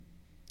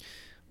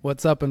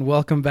What's up and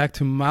welcome back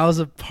to Miles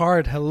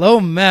Apart.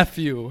 Hello,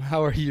 Matthew.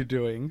 How are you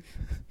doing?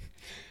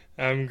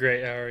 I'm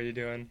great. How are you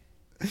doing?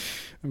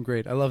 I'm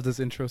great. I love this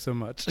intro so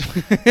much.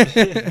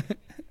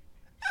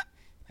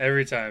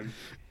 Every time.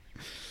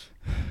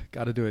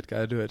 Gotta do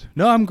it.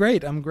 No, I'm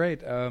great.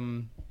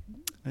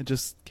 I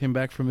just came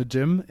back from a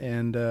gym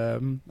and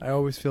I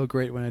always feel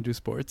great when I do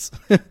sports.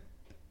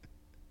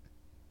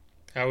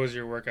 How was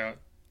your workout?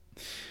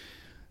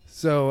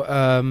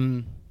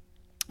 So,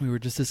 we were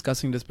just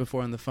discussing this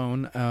before on the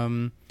phone.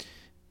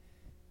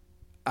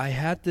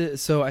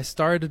 I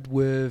started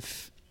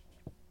with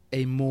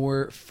a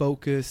more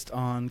focused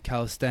on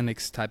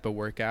calisthenics type of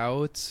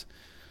workout.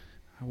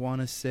 I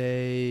want to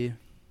say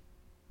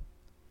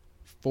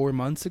 4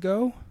 months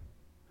ago.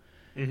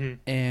 Mm-hmm.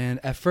 And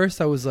at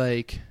first I was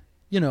like,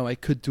 I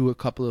could do a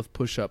couple of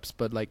push-ups,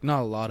 but like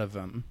not a lot of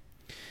them.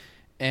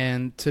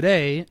 And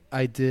today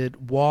I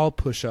did wall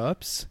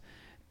push-ups,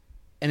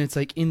 and it's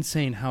like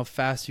insane how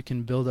fast you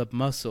can build up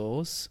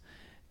muscles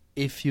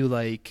if you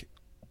like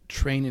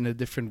train in a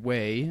different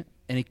way.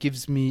 And it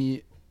gives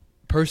me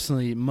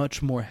personally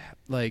much more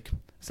like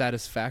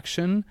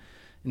satisfaction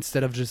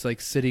instead of just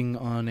like sitting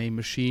on a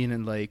machine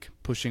and like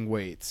pushing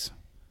weights.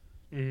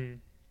 Mm-hmm.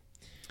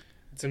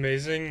 It's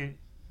amazing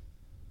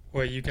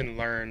what you can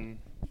learn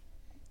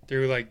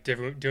through like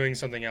doing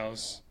something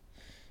else.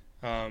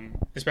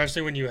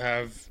 Especially when you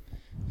have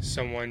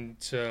someone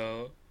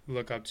to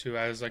look up to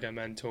as like a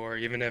mentor,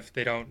 even if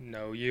they don't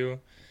know you,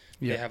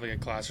 Yeah. they have like a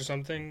class or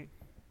something,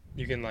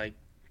 you can like,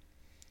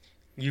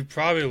 you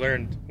probably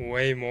learned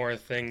way more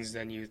things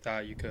than you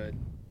thought you could,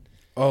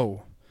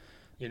 Oh,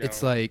 you know?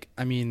 it's like,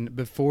 I mean,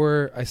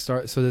 before I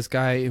start, so this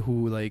guy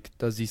who like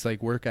does these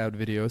like workout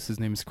videos, his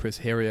name is Chris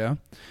Heria.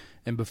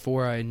 And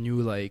before I knew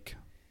like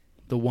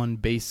the one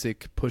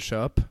basic push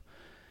up,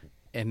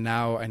 and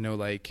now I know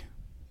like,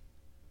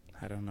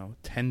 I don't know,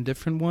 10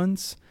 different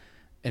ones.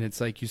 And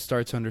it's like you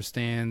start to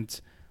understand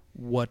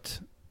what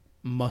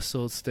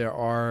muscles there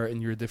are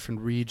in your different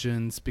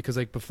regions. Because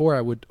like before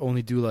I would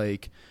only do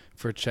like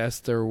for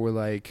chest, there were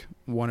like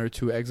one or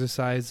two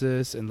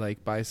exercises, and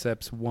like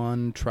biceps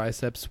one,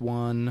 triceps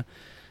one.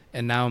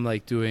 And now I'm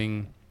like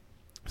doing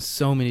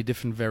so many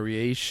different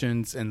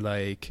variations, and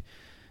like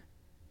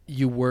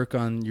you work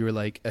on your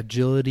like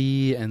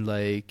agility and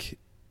like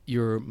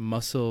your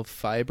muscle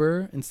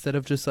fiber instead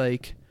of just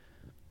like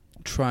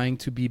trying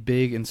to be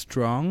big and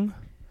strong.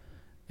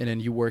 And then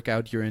you work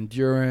out your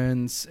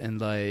endurance, and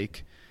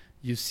like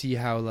you see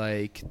how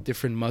like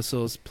different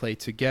muscles play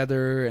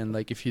together, and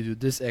like if you do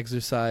this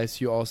exercise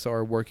you also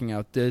are working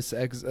out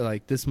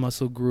like this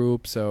muscle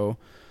group. So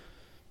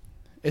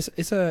it's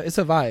a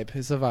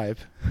vibe.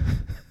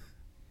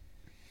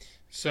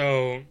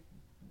 So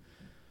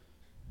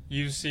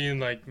you've seen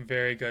like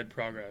very good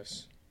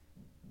progress.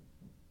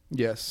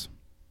 Yes,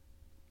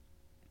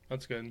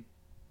 That's good.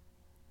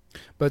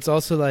 but it's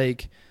also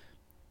like,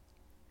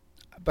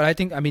 but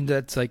I mean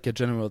that's like a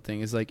general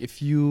thing, is like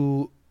if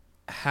you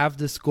have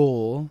this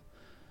goal,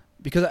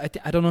 because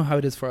I don't know how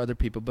it is for other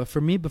people, but for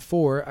me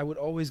before I would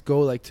always go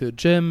like to a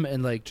gym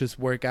and like just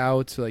work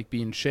out to like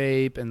be in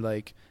shape and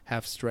like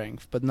have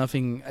strength, but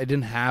nothing, I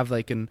didn't have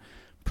like an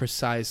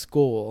precise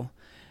goal.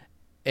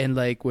 And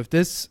like with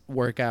this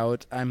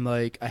workout, I'm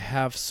like, I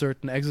have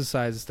certain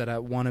exercises that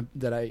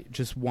I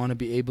just want to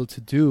be able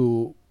to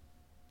do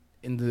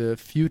in the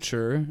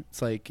future.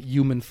 It's like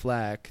human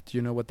flag. Do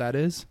you know what that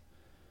is?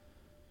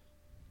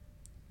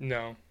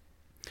 No.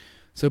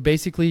 So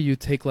basically you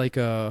take like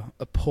a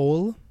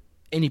pole,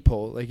 any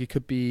pole, like it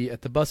could be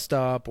at the bus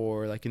stop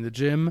or like in the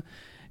gym,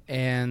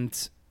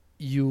 and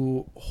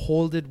you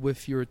hold it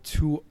with your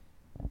two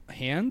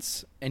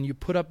hands and you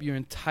put up your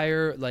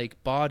entire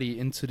like body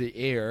into the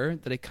air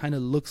that it kind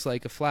of looks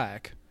like a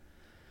flag.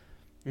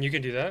 You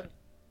can do that?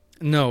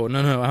 No,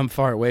 I'm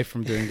far away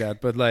from doing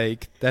that, but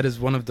like that is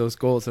one of those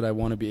goals that I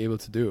want to be able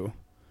to do.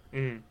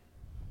 Mm.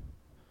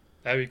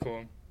 That'd be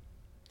cool.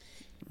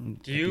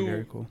 That'd Do be very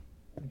you cool.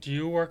 do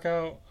you work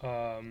out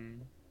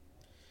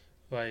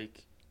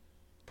like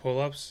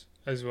pull-ups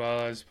as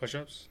well as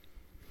push-ups?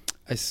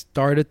 I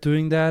started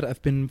doing that.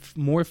 I've been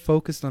more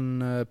focused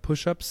on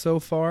push-ups so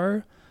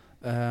far,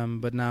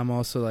 but now I'm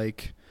also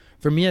like,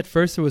 for me at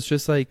first it was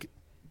just like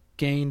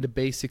gain the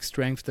basic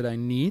strength that I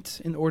need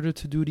in order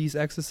to do these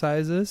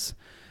exercises,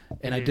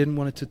 and I Mm-hmm. didn't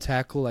want it to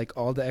tackle like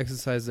all the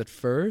exercises at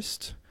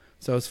first.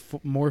 So I was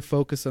more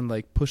focused on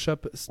like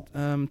push-up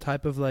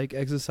type of like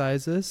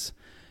exercises,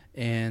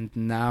 and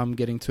now I'm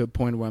getting to a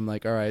point where I'm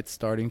like, all right,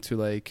 starting to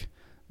like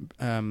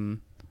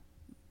um,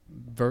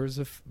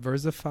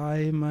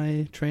 versify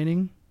my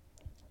training.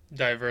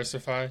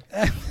 Diversify.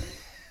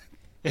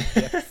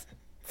 Yes.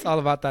 It's all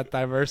about that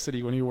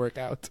diversity when you work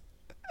out.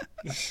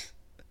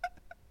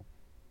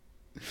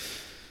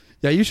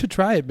 Yeah, you should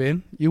try it,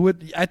 man.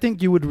 I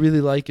think you would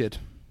really like it.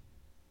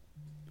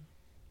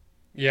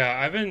 Yeah,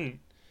 I've been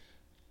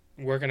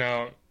working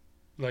out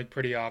like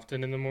pretty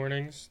often in the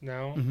mornings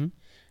now. Mm-hmm.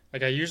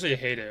 Like I usually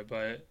hate it,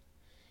 but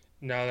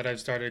now that I've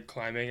started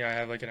climbing, I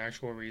have like an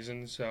actual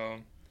reason, so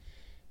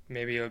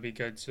maybe it would be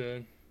good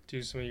to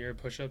do some of your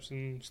push-ups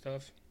and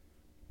stuff.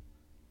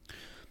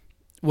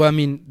 Well, I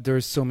mean,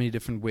 there's so many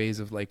different ways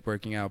of like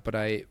working out, but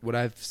what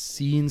I've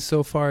seen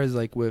so far is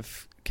like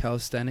with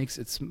calisthenics,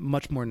 it's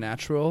much more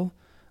natural.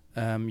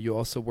 You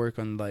also work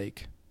on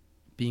like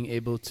being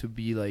able to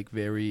be like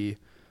very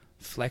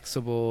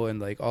flexible and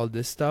like all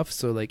this stuff.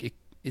 So like it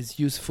is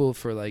useful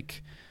for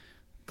like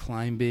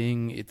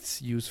climbing.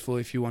 It's useful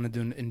if you want to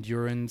do an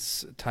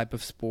endurance type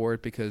of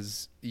sport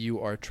because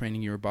you are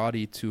training your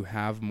body to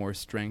have more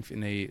strength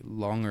in a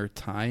longer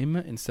time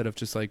instead of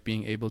just like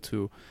being able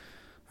to,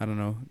 I don't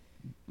know,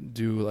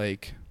 do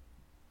like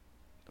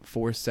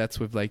 4 sets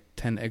with like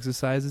 10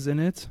 exercises in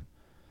it.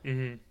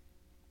 Mm-hmm.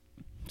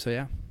 So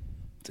yeah,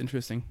 it's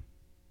interesting.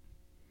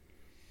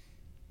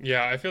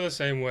 Yeah, I feel the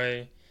same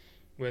way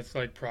with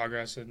like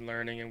progress and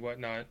learning and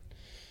whatnot,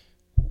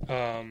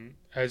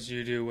 as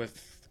you do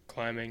with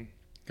climbing.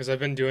 Because I've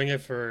been doing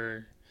it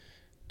for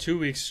 2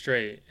 weeks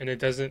straight, and it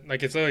doesn't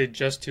like it's literally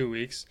just 2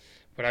 weeks,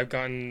 but I've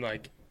gotten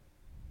like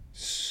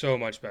so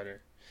much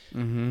better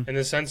Mm-hmm. in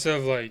the sense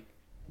of like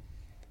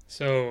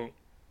so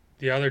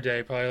the other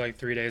day, probably like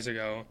 3 days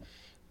ago,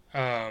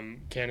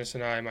 Candace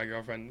and I, my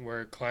girlfriend,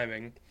 were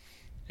climbing,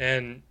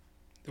 and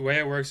the way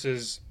it works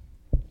is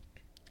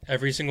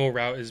every single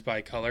route is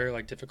by color,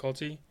 like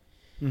difficulty,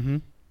 Mm-hmm.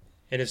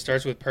 and it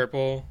starts with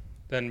purple,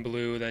 then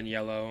blue, then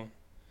yellow,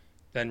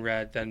 then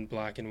red, then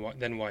black, and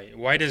then white.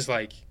 White is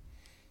like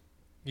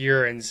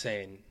you're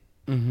insane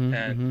Mm-hmm.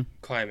 at Mm-hmm.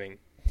 climbing,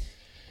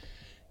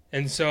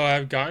 and so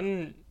I've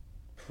gotten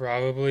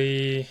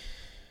probably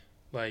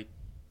like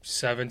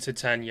 7 to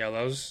 10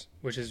 yellows,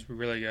 which is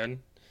really good.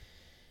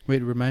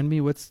 Wait, remind me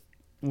what's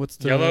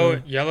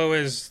the Yellow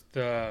is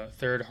the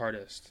third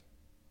hardest.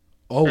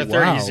 Oh Or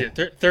third wow. easiest.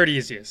 Third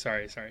easiest.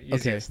 Sorry. Okay.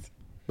 Easiest.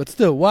 But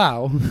still,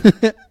 wow.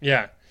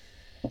 Yeah.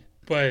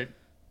 But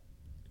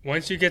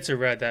once you get to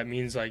red, that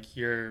means like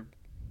you're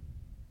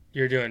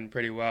doing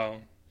pretty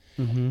well.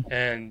 Mm-hmm.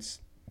 And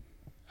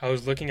I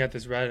was looking at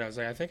this red and I was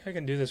like, I think I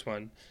can do this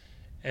one.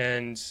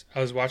 And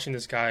I was watching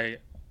this guy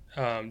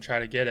try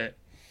to get it,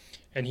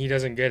 and he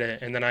doesn't get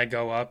it. And then I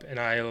go up and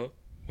I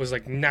was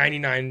like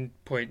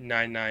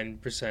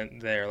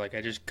 99.99% there. Like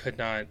I just could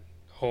not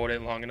hold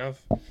it long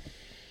enough.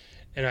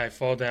 And I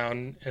fall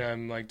down and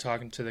I'm like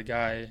talking to the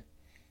guy,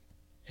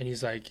 and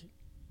he's like,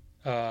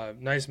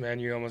 nice man,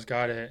 you almost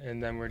got it.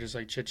 And then we're just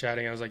like chit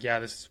chatting. I was like, yeah,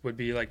 this would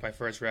be like my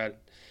first red.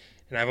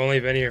 And I've only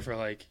been here for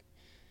like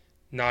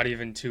not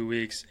even 2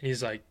 weeks. And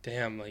he's like,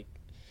 damn, like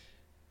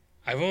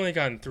I've only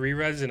gotten 3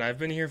 reds and I've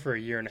been here for a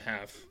year and a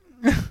half.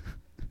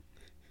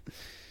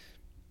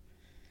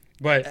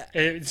 But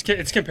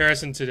it's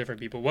comparison to different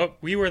people.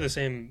 We were the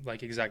same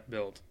like exact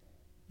build,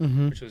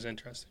 Mm-hmm. which was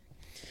interesting.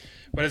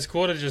 But it's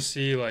cool to just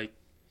see like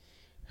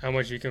how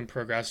much you can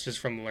progress just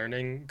from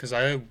learning. Because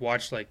I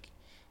watch like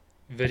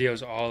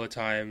videos all the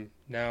time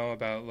now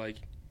about like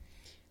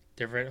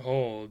different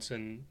holds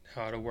and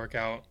how to work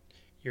out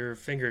your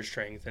finger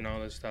strength and all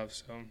this stuff.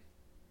 So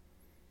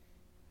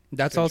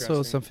That's it's also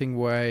interesting. something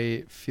where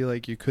I feel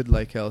like you could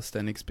like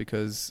calisthenics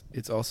because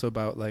it's also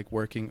about like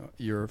working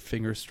your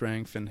finger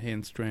strength and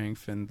hand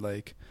strength and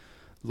like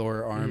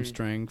lower arm Mhm.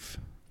 strength,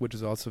 which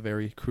is also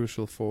very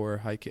crucial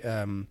for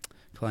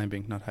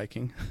climbing, not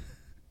hiking.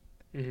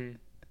 Mhm.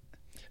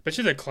 Bet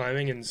you that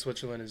climbing in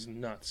Switzerland is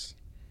nuts.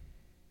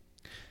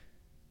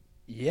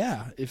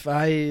 Yeah, if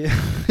I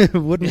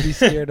wouldn't be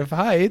scared of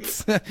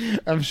heights,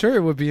 I'm sure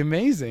it would be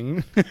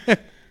amazing.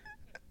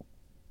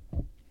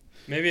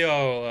 Maybe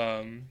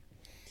I'll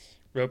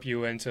rope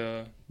you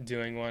into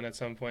doing one at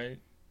some point.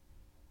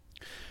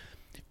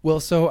 Well,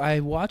 so I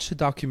watched a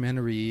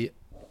documentary,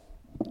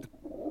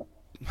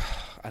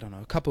 I don't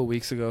know, a couple of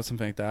weeks ago,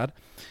 something like that,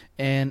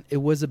 and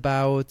it was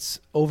about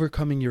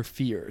overcoming your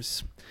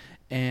fears.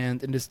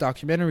 And in this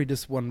documentary,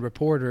 this one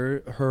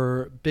reporter,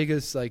 her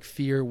biggest like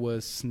fear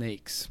was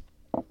snakes.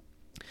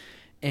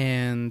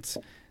 And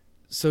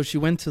so she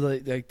went to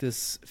like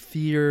this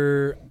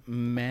fear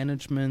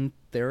management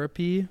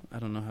therapy. I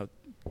don't know how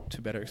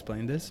to better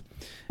explain this.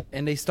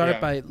 And they started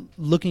Yeah. by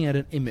looking at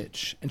an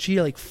image, and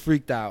she like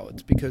freaked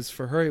out because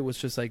for her it was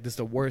just like this is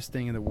the worst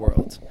thing in the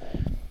world.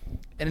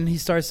 And then he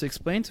starts to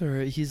explain to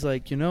her, he's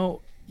like,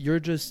 you're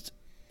just,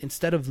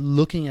 instead of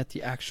looking at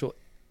the actual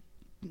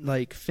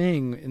like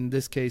thing, in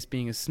this case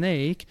being a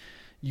snake,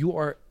 you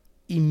are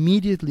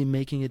immediately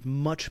making it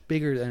much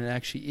bigger than it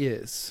actually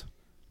is.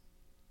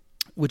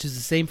 Which is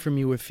the same for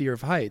me with fear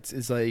of heights.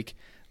 Is like,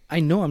 I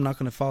know I'm not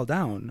going to fall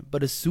down,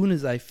 but as soon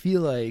as I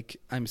feel like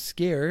I'm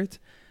scared,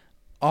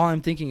 all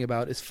I'm thinking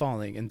about is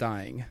falling and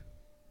dying.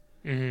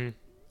 Mm-hmm.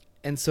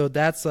 And so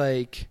that's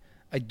like,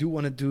 I do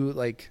want to do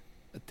like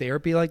a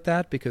therapy like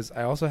that because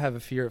I also have a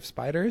fear of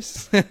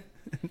spiders.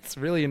 It's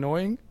really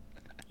annoying.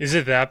 Is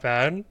it that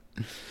bad?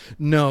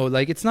 No,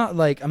 like it's not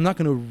like I'm not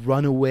going to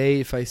run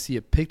away if I see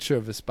a picture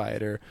of a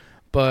spider,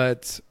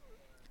 but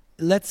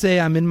let's say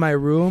I'm in my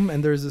room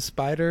and there's a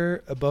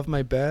spider above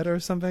my bed or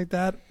something like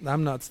that,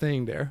 I'm not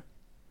staying there.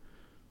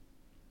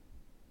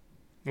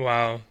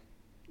 Wow.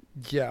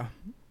 Yeah.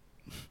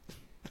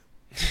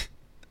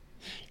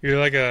 You're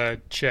like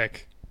a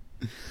chick.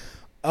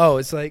 Oh,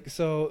 it's like,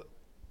 so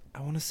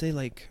I want to say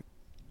like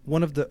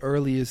one of the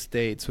earliest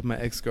dates with my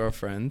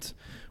ex-girlfriend.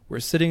 We're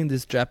sitting in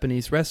this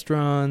Japanese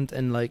restaurant,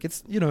 and like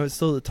it's it's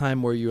still the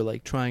time where you're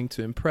like trying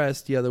to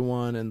impress the other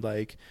one and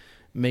like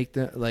make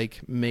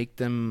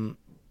them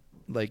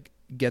like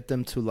get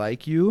them to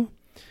like you.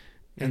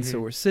 And so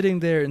we're sitting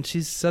there, and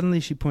she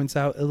points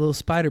out a little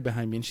spider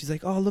behind me, and she's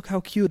like, "Oh, look how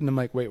cute!" And I'm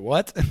like, "Wait,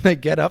 what?" And I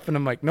get up, and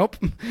I'm like, "Nope."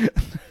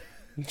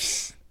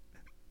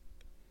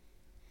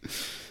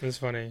 That's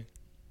funny.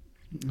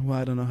 Well,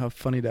 I don't know how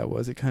funny that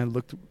was. It kind of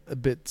looked a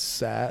bit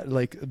sad,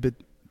 like a bit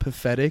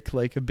pathetic,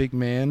 like a big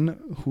man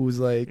who's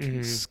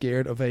like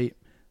scared of a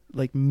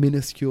like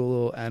minuscule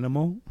little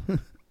animal.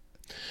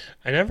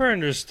 I never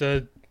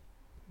understood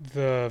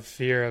the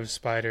fear of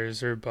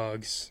spiders or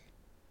bugs,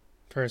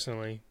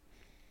 personally.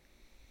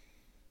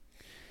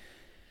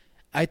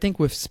 I think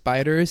with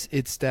spiders,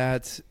 it's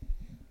that,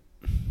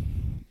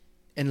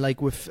 and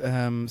like with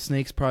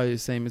snakes, probably the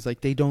same. It's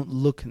like they don't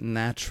look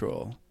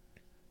natural.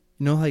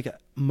 Like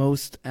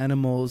most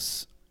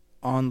animals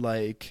on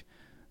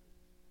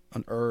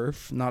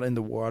Earth, not in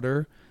the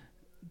water,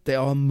 they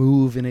all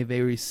move in a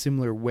very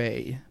similar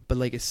way. But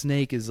like a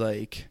snake is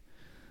like,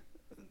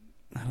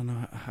 I don't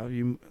know how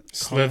you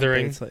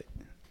slithering. It's like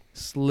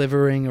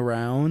slithering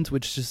around,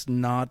 which is just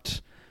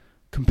not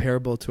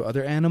comparable to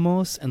other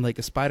animals. And like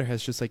a spider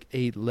has just like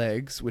 8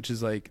 legs, which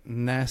is like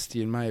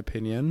nasty in my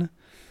opinion.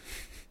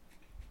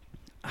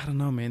 I don't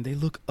know, man. They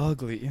look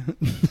ugly.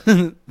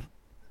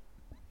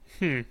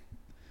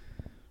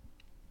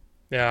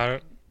 Yeah,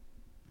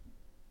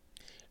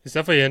 it's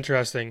definitely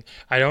interesting.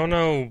 I don't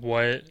know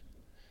what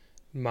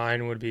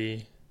mine would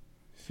be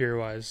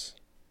fear-wise.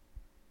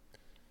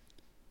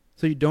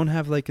 So you don't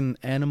have like an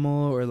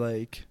animal or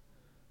like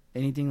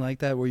anything like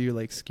that where you're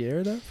like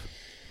scared of?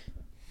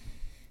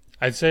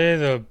 I'd say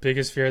the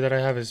biggest fear that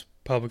I have is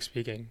public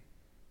speaking.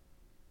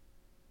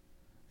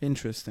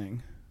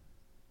 Interesting.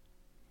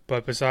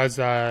 But besides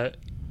that,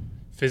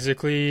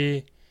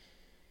 physically,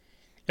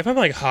 if I'm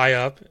like high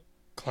up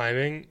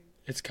climbing,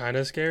 it's kind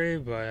of scary,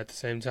 but at the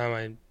same time,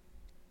 I'm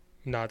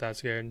not that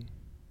scared.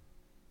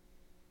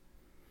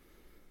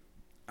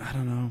 I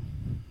don't know.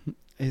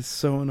 It's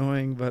so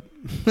annoying, but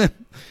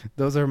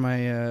those are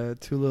my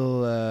 2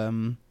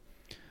 little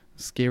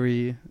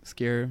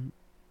scare.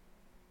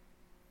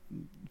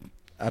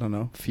 I don't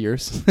know,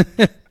 fears.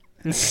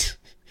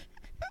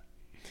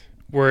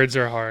 Words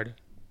are hard.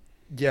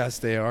 Yes,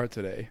 they are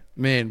today,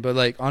 man. But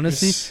like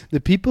honestly,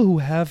 the people who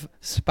have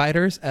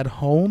spiders at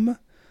home,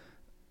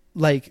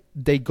 like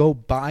they go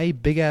buy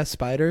big ass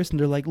spiders and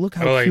they're like, "Look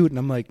how cute," and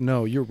I'm like,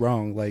 "No, you're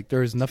wrong. Like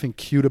there is nothing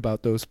cute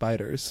about those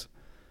spiders."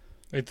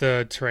 Like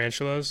the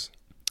tarantulas.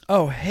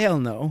 Oh hell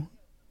no!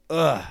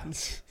 Ugh.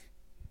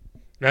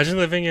 Imagine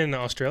living in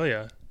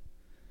Australia.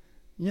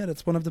 Yeah,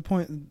 that's one of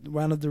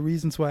the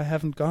reasons why I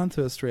haven't gone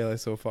to Australia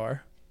so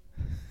far.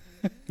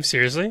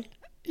 Seriously?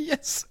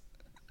 Yes.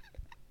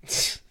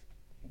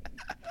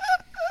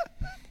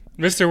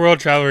 Mr. World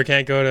Traveler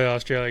can't go to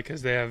Australia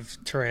because they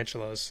have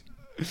tarantulas.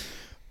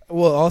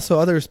 Well, also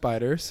other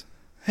spiders.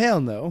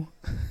 Hell no.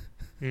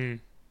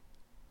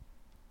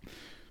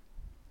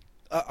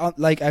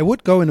 Like I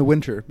would go in the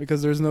winter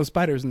because there's no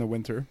spiders in the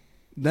winter.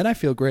 Then I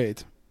feel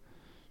great.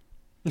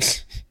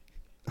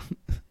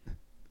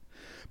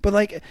 But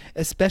like,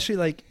 especially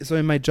like, so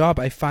in my job,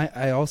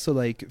 I also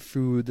like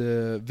through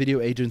the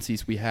video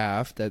agencies we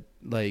have that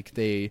like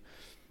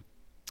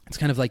it's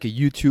kind of like a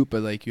YouTube,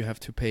 but like you have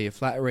to pay a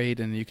flat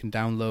rate and you can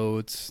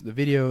download the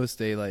videos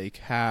they like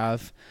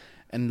have,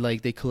 and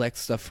like they collect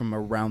stuff from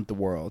around the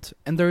world.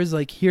 And there is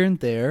like here and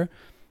there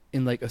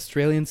in like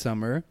Australian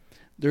summer,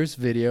 there's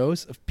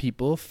videos of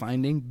people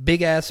finding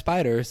big ass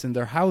spiders in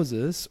their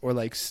houses or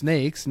like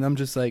snakes. And I'm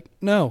just like,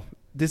 no,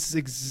 this is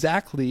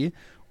exactly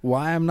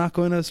why I'm not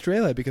going to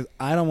Australia, because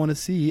I don't want to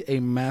see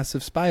a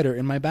massive spider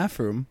in my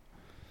bathroom.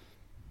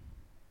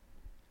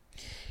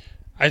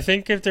 I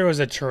think if there was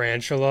a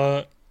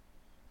tarantula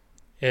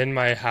in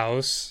my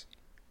house,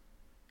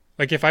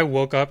 like if I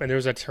woke up and there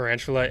was a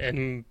tarantula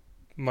in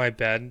my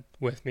bed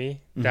with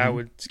me, that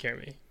would scare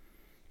me.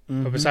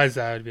 But besides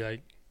that, I'd be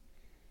like,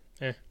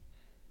 eh.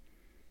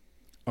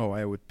 Oh,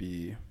 I would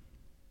be...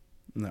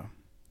 No.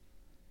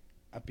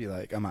 I'd be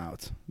like, I'm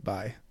out.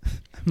 Bye.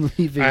 I'm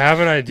leaving. I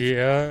have an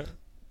idea.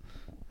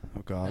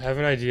 Oh, God. I have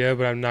an idea,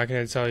 but I'm not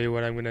going to tell you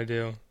what I'm going to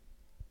do.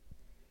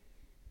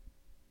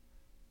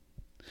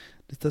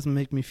 This doesn't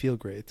make me feel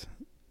great.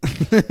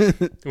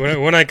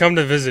 When I come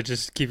to visit,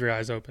 just keep your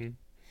eyes open.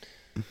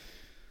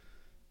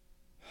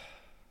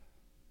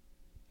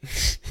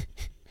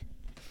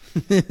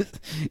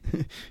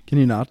 Can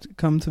you not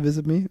come to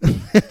visit me?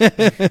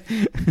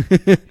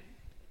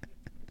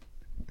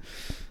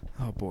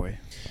 Oh, boy.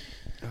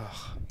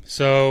 Ugh.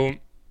 So,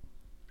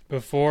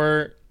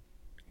 before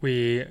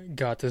we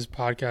got this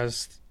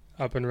podcast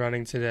up and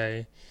running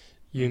today,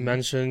 you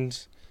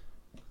mentioned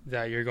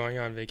that you're going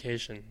on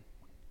vacation.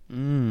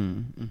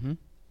 Mm-hmm.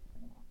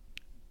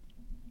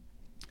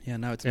 Yeah,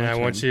 now it's my turn.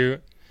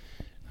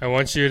 I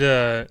want you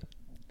to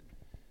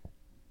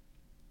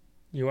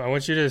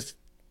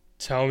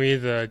tell me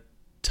the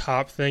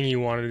top thing you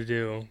wanted to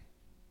do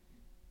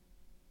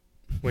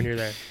when you're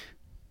there?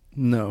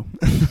 No.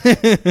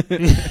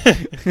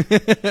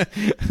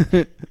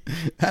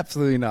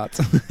 Absolutely not.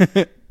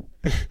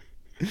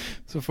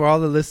 So for all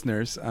the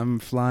listeners, I'm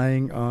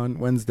flying on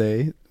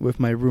Wednesday with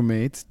my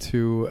roommate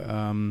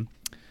to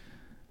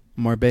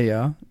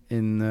Marbella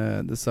in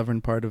the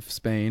southern part of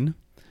Spain.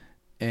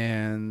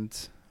 And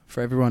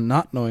for everyone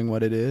not knowing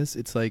what it is,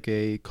 it's like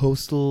a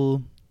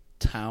coastal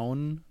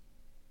town.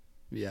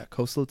 Yeah,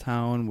 coastal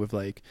town with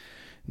like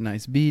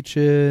nice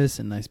beaches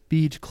and nice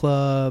beach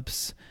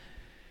clubs.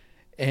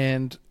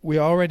 And we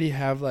already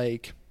have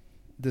like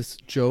this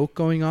joke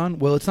going on.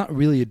 Well, it's not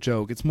really a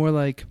joke. It's more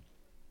like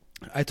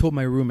I told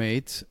my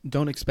roommate,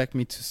 don't expect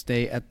me to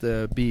stay at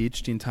the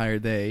beach the entire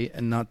day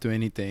and not do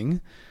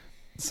anything.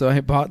 So I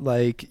bought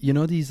like, you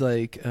know, these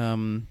like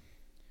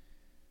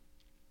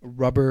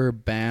rubber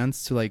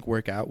bands to like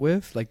work out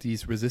with, like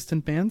these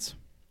resistant bands.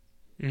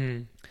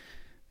 Mm.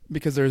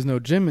 Because there's no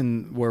gym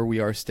in where we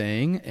are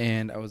staying,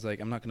 and I was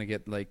like, I'm not gonna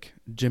get like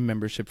gym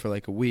membership for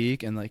like a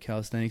week, and like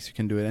calisthenics you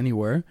can do it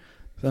anywhere.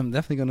 So I'm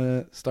definitely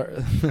gonna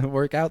start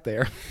work out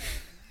there.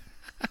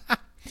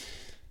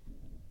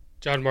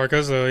 John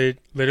Marco's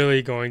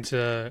literally going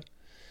to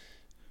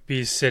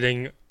be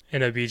sitting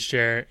in a beach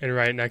chair, and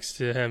right next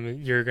to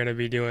him, you're gonna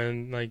be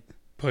doing like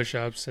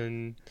push-ups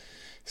and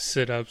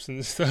sit-ups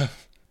and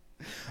stuff.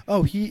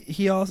 Oh, he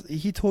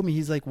told me,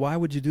 he's like, why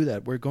would you do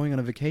that? We're going on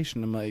a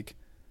vacation. I'm like,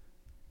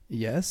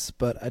 yes,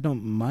 but I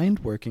don't mind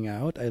working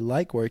out. I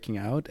like working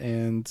out,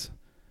 and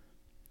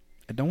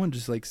I don't want to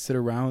just like sit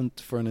around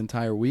for an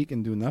entire week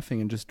and do nothing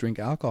and just drink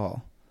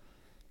alcohol.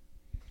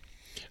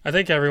 I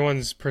think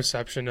everyone's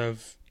perception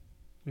of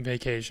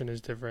vacation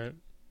is different.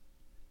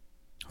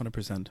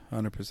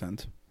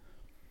 100%.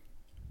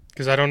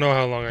 Because I don't know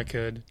how long I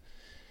could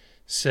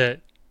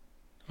sit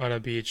on a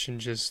beach and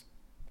just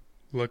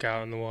look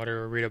out in the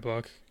water or read a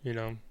book, you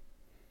know?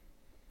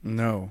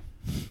 No.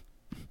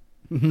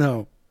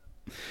 No.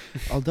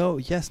 Although,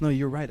 yes, no,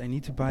 you're right. I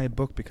need to buy a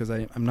book because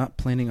I'm not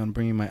planning on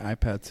bringing my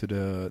iPad to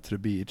the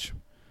beach.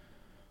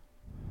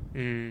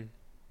 Mm.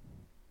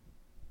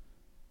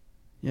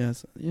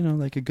 Yes, you know,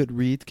 like a good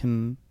read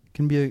can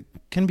be a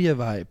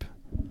vibe.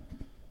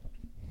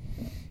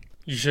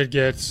 You should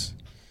get...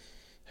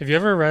 Have you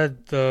ever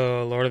read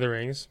The Lord of the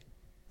Rings?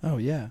 Oh,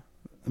 yeah.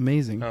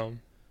 Amazing. Oh,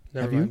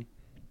 never Have mind.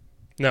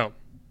 you? No.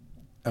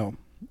 Oh,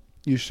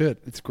 you should.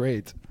 It's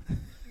great.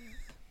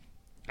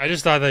 I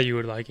just thought that you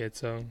would like it,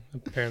 so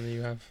apparently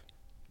you have.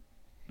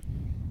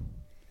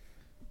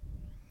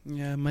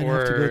 Yeah, I might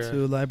have to go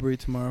to a library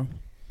tomorrow.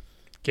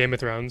 Game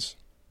of Thrones.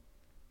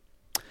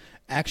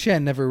 Actually, I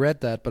never read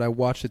that, but I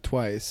watched it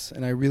twice,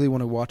 and I really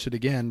want to watch it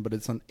again, but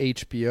it's on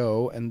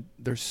HBO, and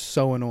they're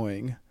so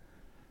annoying.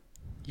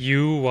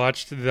 You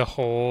watched the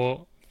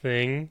whole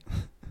thing?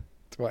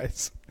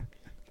 Twice.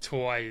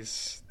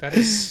 That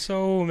is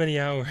so many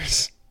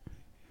hours.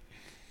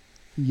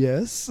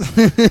 Yes.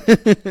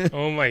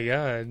 Oh my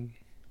god.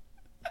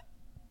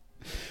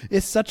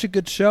 It's such a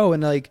good show,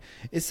 and like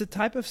it's the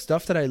type of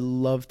stuff that I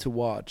love to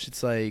watch.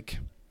 It's like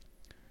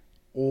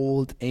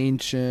old,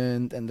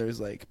 ancient, and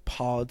there's like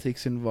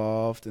politics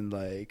involved, and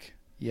like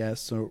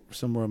so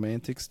some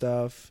romantic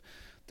stuff.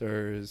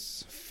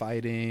 There's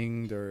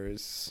fighting,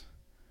 there's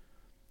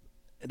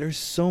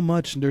so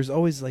much, and there's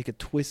always like a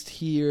twist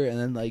here, and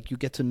then like you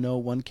get to know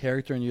one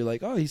character and you're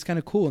like, oh, he's kind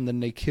of cool, and then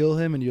they kill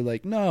him and you're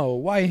like, no,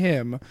 why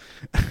him?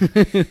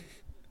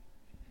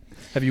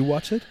 Have you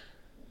watched it?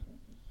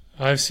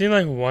 I've seen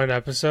like one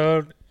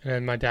episode,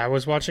 and my dad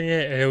was watching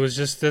it, and it was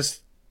just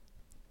this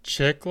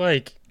chick,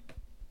 like,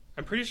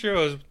 I'm pretty sure it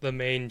was the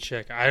main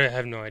chick. I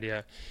have no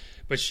idea.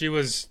 But she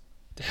was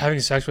having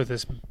sex with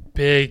this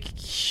big,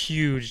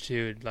 huge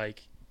dude,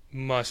 like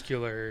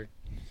muscular.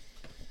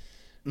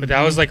 But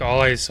that was like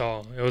all I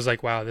saw. It was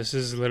like, wow, this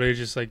is literally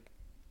just like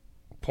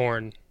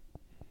porn.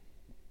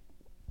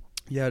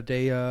 Yeah,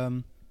 they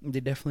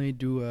definitely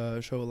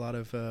do show a lot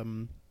of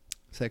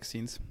sex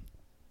scenes.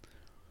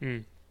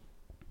 Mm.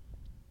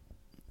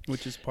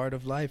 Which is part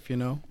of life, you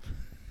know?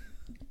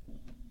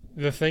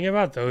 The thing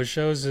about those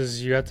shows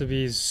is you have to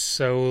be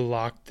so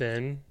locked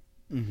in.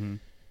 Mm-hmm.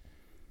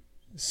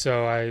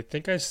 So I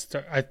think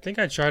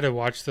I tried to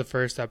watch the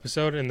first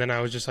episode, and then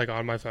I was just like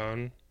on my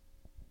phone.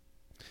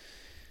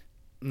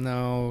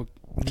 No,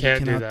 Can't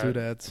you do cannot do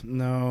that.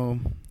 No.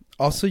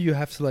 Also, you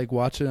have to like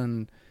watch it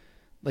on,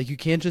 like you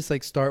can't just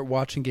like start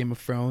watching Game of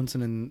Thrones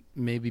and then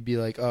maybe be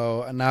like,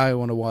 oh, now I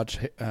want to watch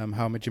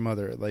How I Met Your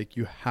Mother. Like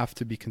you have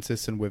to be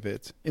consistent with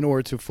it in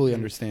order to fully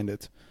understand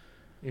it.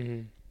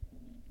 Mm-hmm.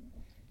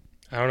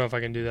 I don't know if I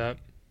can do that.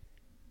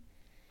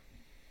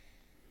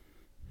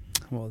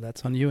 Well,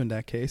 that's on you in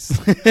that case.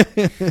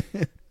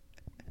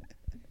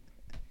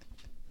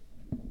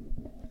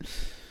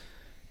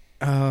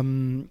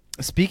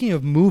 Speaking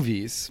of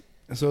movies,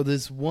 so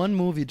this one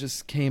movie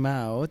just came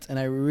out, and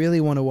I really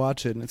want to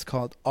watch it, and it's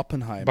called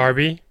Oppenheimer.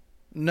 Barbie?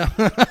 No.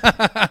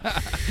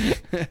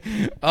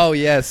 Oh,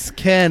 yes.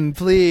 Ken,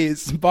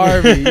 please.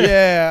 Barbie,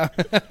 yeah.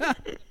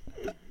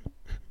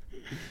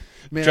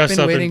 Man, Dress up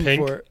in waiting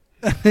pink?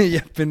 yeah,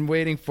 I've been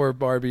waiting for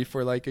Barbie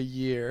for like a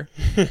year.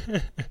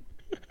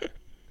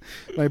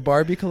 My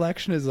Barbie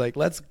collection is like,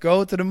 let's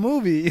go to the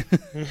movie.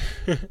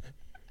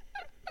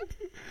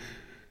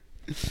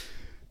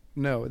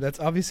 No, that's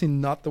obviously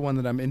not the one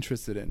that I'm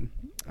interested in.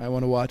 I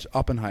want to watch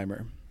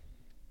Oppenheimer.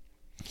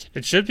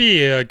 It should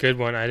be a good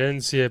one. I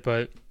didn't see it,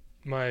 but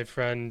my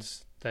friend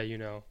that you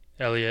know,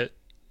 Elliot,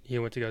 he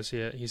went to go see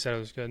it. He said it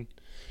was good.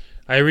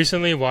 I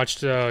recently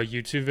watched a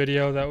YouTube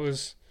video that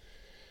was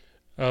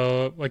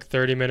like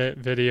 30-minute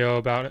video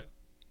about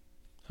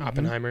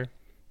Oppenheimer.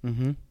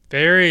 Mm-hmm.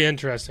 Very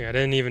interesting. I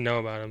didn't even know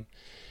about him,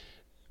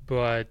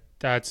 but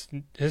that's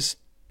just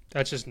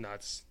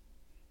nuts.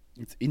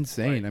 It's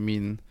insane. Like, I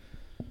mean,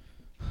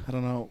 I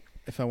don't know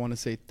if I want to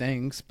say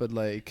thanks, but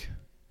like,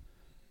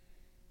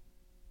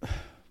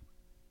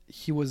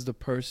 he was the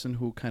person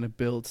who kind of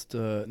built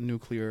the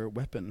nuclear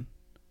weapons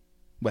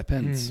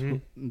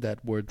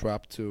that were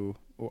dropped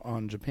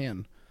on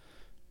Japan.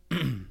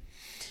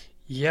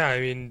 Yeah, I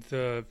mean,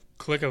 the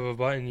click of a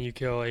button, you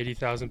kill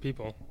 80,000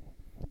 people.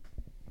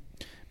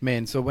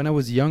 Man, so when I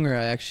was younger,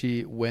 I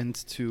actually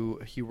went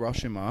to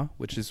Hiroshima,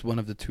 which is one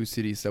of the two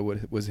cities that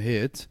was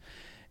hit,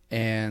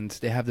 and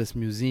they have this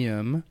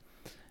museum,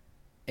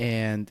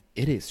 and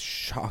it is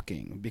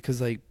shocking because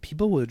like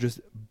people were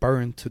just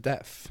burned to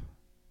death.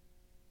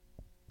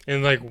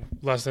 In like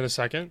less than a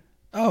second?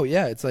 Oh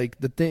yeah, it's like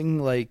the thing,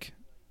 like,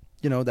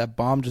 that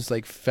bomb just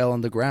like fell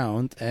on the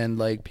ground and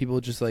like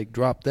people just like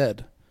dropped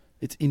dead.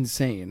 It's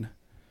insane.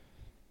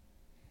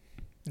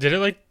 Did it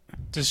like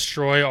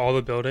destroy all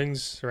the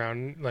buildings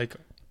around? Like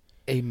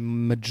A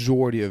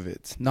majority of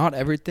it, not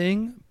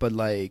everything, but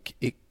like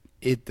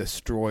it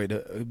destroyed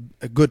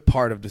a good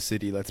part of the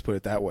city. Let's put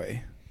it that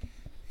way.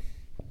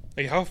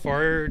 Like how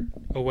far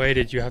away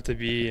did you have to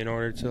be in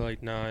order to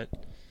like not?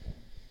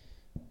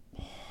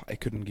 I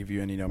couldn't give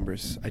you any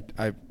numbers.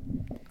 I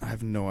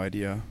have no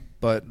idea.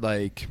 But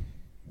like,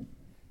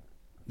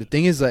 the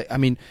thing is, like, I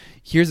mean,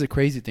 here's the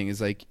crazy thing: is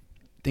like,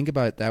 think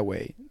about it that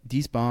way.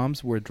 These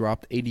bombs were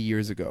dropped 80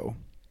 years ago.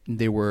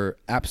 They were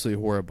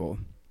absolutely horrible.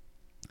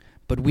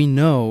 But we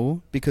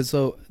know, because,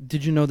 so,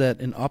 did you know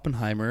that in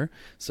Oppenheimer,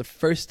 it's the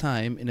first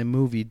time in a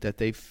movie that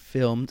they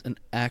filmed an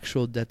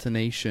actual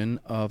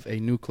detonation of a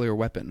nuclear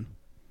weapon?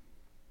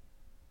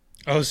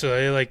 Oh, so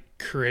they like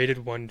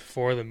created one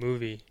for the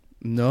movie.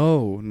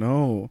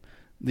 No.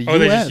 The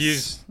Oh,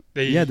 US.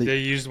 they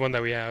used one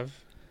that we have.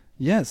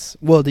 Yes.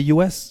 Well, the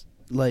US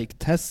like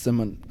tests them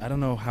on, I don't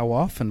know how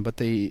often, but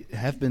they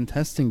have been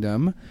testing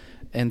them.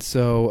 And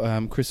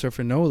so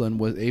Christopher Nolan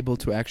was able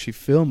to actually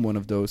film one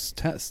of those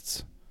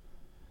tests.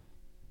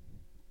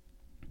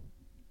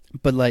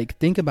 But like,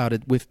 think about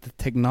it, with the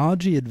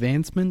technology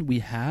advancement we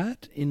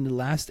had in the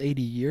last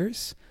 80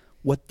 years,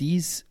 what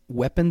these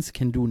weapons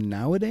can do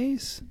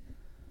nowadays.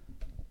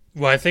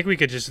 Well, I think we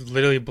could just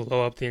literally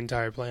blow up the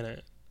entire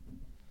planet.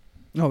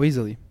 Oh,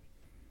 easily.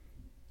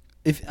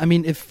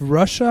 If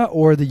Russia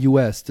or the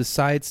US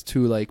decides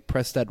to like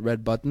press that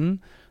red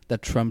button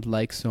that Trump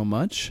likes so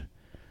much,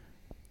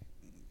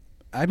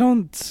 I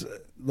don't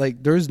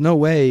like, there's no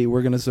way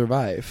we're going to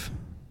survive.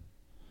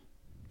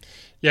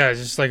 Yeah,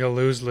 it's just like a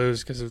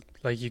lose-lose because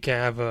like you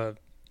can't have a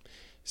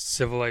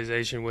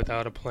civilization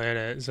without a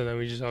planet, so then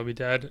we just all be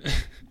dead.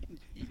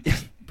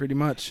 Pretty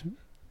much.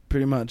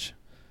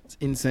 It's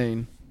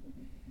insane.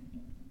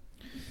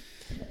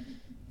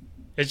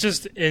 It's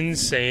just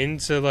insane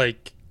to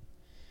like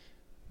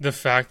the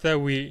fact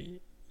that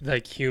we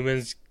like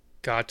humans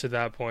got to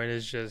that point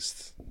is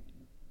just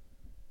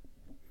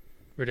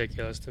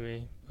ridiculous to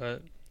me.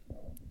 But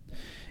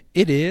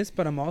It is,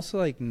 but I'm also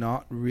like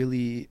not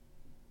really,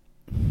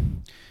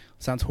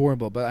 sounds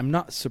horrible, but I'm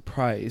not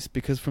surprised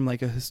because from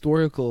like a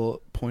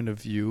historical point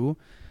of view,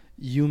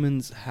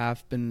 humans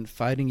have been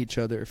fighting each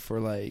other for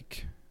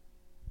like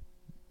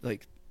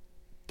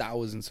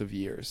thousands of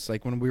years.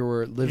 Like when we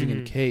were living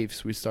in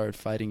caves, we started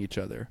fighting each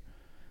other.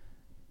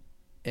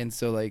 And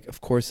so like,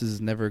 of course, this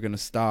is never going to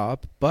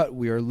stop, but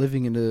we are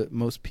living in the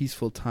most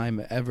peaceful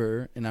time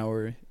ever in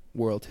our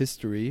world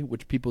history,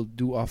 which people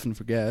do often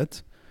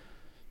forget.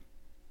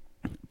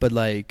 But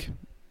like,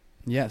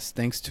 yes,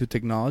 thanks to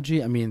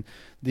technology. I mean,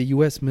 the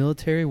U.S.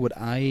 military, what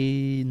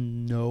I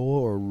know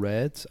or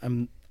read,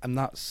 I'm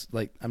not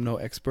like, I'm no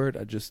expert.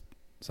 I just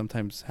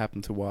sometimes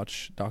happen to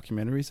watch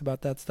documentaries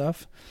about that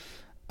stuff.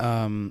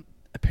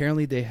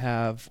 Apparently they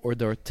have, or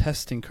they're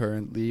testing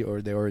currently,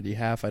 or they already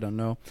have, I don't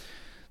know,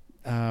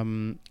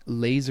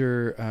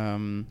 laser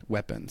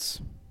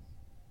weapons.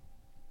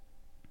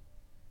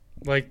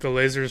 like the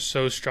laser is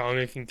so strong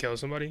it can kill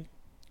somebody.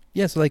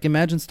 Yeah, so like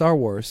imagine Star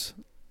Wars.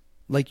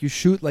 Like you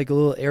shoot like a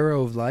little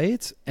arrow of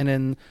light, and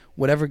then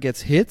whatever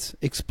gets hit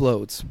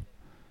explodes.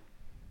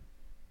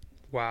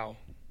 Wow.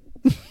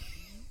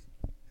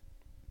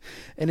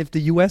 And if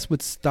the US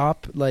would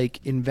stop like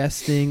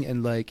investing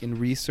and like in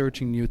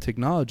researching new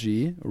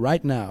technology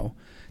right now,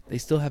 they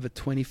still have a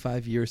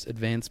 25 years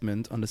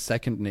advancement on the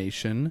second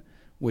nation,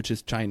 which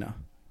is China.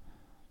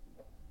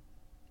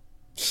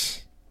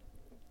 It's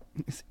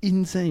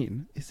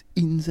insane.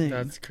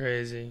 That's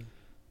crazy.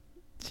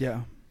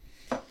 Yeah.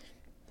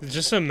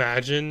 Just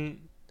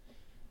imagine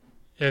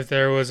if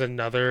there was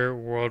another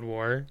world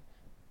war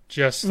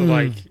just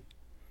like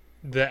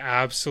the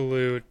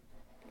absolute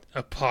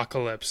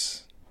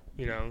apocalypse,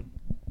 you know.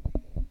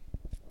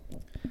 I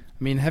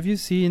mean, have you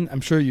seen?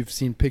 I'm sure you've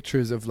seen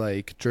pictures of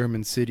like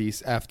German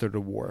cities after the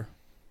war.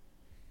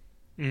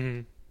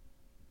 Mm-hmm.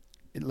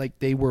 Like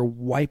they were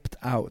wiped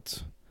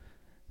out.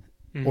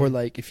 Mm-hmm. Or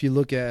like if you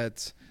look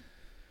at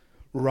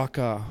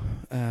Raqqa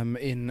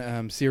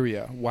in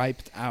Syria,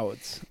 wiped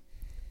out.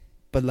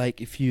 But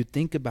like if you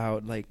think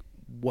about like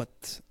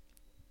what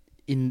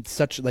in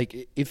such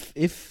like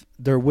if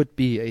there would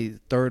be a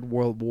third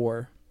world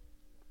war,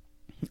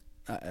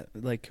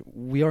 like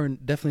we are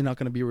definitely not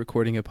going to be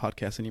recording a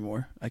podcast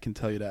anymore. I can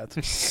tell you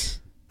that.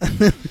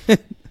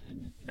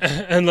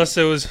 Unless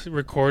it was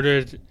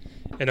recorded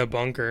in a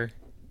bunker,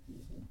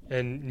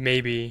 and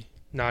maybe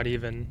not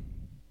even.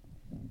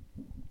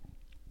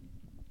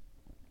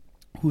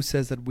 Who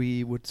says that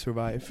we would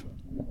survive?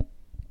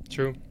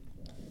 True.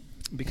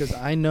 Because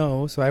I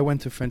know, so I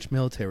went to French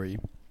military.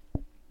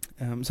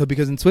 So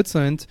because in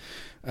Switzerland,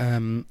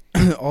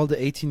 all the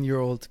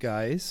 18-year-old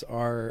guys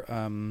are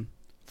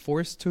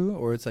forced to,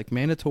 or it's like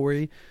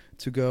mandatory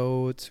to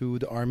go to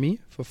the army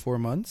for 4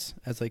 months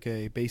as like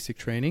a basic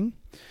training.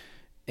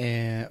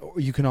 And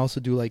you can also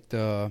do like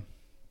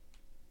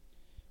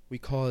we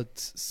call it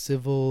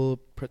civil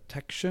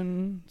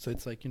protection. So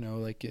it's like, you know,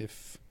 like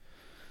if,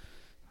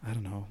 I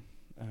don't know,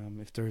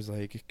 if there's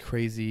like a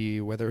crazy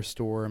weather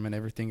storm and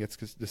everything gets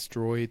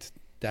destroyed,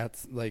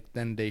 that's like,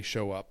 then they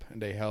show up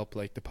and they help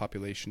like the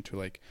population to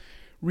like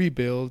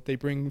rebuild. They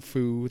bring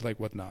food, like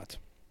whatnot.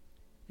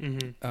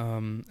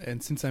 Mm-hmm.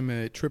 And since I'm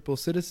a triple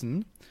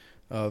citizen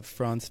of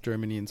France,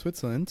 Germany, and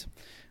Switzerland,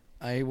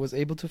 I was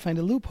able to find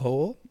a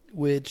loophole,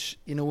 which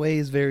in a way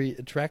is very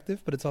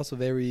attractive, but it's also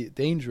very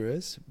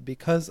dangerous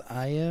because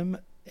I am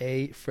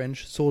a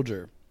French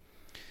soldier.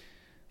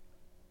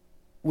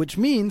 Which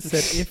means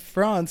that if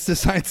France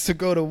decides to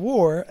go to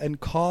war and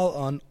call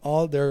on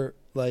all their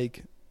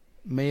like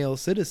male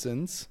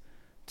citizens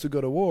to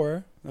go to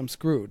war, I'm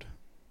screwed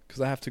because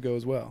I have to go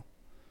as well.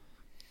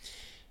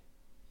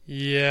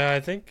 Yeah, I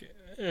think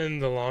in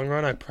the long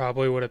run, I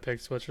probably would have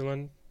picked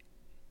Switzerland.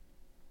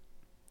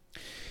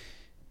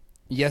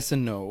 Yes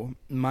and no.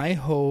 My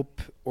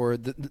hope, or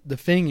the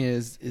thing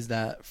is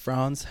that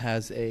France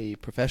has a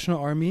professional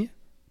army,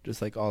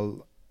 just like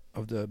all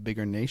of the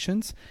bigger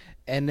nations,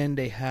 and then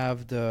they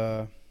have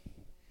the,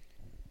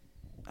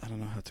 I don't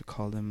know how to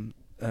call them,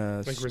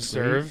 Like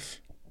reserve?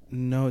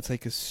 No, it's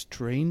like a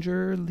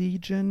stranger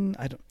legion.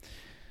 I don't.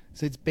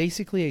 So it's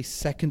basically a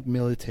second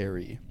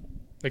military.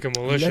 Like a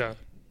militia?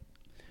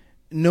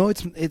 No,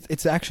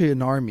 it's actually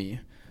an army.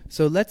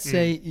 So let's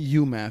say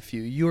you,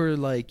 Matthew, you're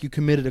like, you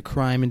committed a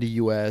crime in the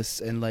U.S.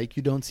 and like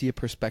you don't see a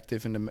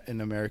perspective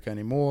in America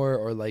anymore,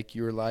 or like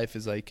your life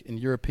is like, in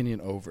your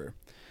opinion, over.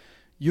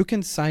 You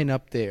can sign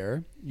up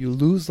there. You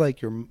lose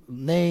like your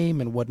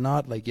name and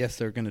whatnot. Like, yes,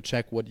 they're going to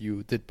check what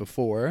you did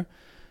before,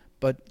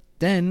 but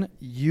then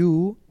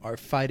you are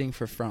fighting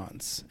for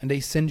France, and they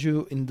send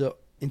you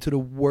into the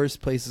worst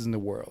places in the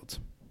world.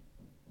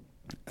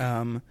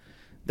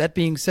 That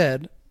being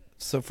said,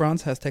 so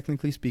France has,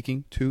 technically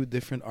speaking, 2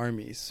 different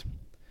armies,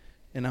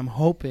 and I'm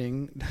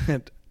hoping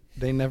that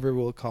they never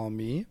will call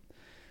me.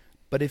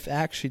 But if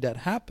actually that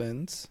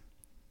happens,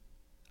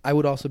 I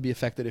would also be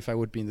affected if I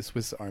would be in the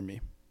Swiss army.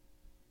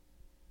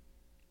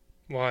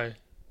 Why?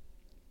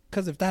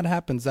 Because if that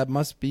happens, that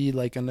must be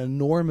like an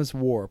enormous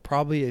war,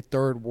 probably a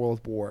third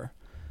world war.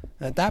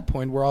 And at that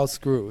point, we're all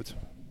screwed.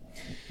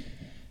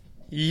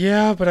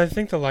 Yeah, but I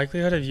think the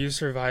likelihood of you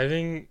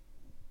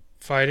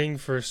fighting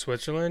for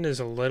Switzerland is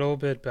a little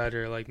bit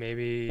better, like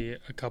maybe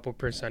a couple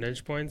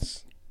percentage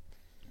points.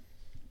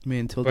 I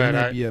mean, until then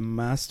I'll be a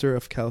master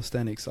of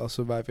calisthenics. I'll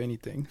survive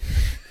anything.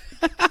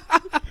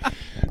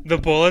 The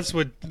bullets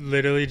would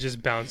literally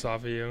just bounce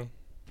off of you.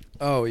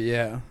 Oh,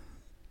 yeah.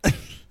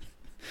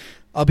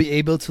 I'll be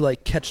able to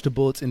like catch the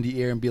bullets in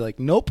the air and be like,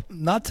 nope,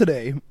 not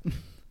today.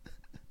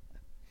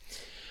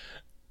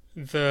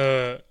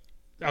 I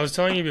was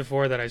telling you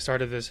before that I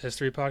started this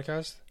history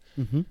podcast.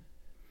 Mm-hmm.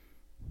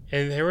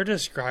 And they were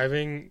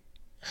describing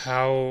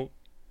how,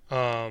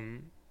 I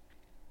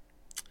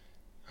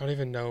don't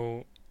even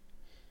know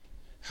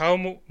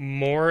how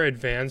more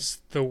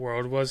advanced the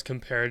world was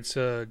compared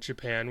to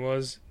Japan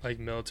was, like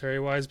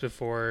military-wise,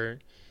 before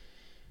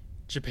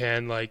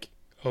Japan like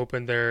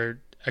opened their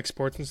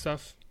exports and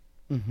stuff.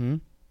 Mm-hmm.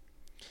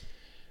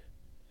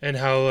 And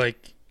how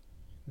like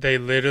they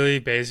literally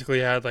basically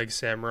had like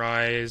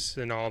samurais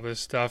and all this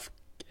stuff,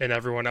 and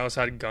everyone else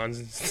had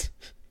guns.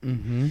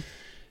 Mm-hmm.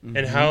 Mm-hmm.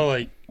 And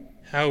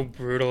how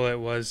brutal it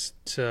was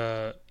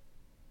to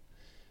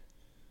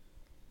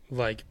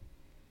like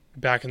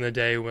back in the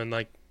day when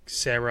like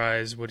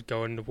samurais would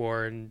go into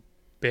war and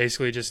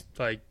basically just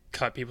like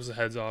cut people's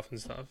heads off and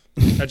stuff.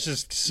 That's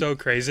just so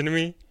crazy to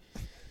me.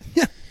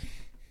 Yeah.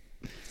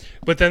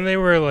 But then they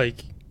were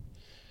like,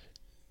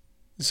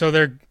 so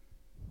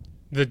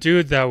the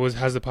dude that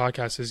has the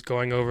podcast is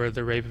going over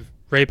the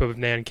rape of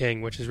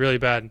Nanking, which is really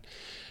bad.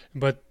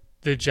 But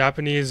the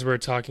Japanese were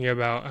talking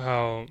about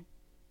how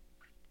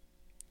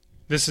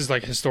this is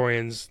like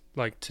historians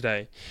like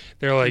today.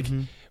 They're like,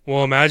 Mm-hmm.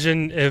 well,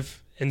 imagine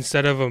if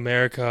instead of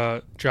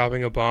America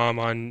dropping a bomb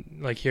on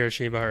like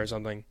Hiroshima or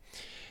something,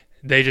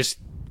 they just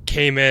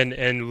came in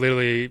and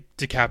literally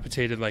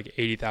decapitated like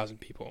 80,000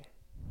 people.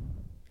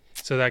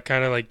 So that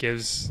kind of like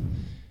gives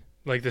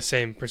like the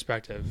same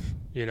perspective,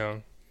 you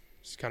know.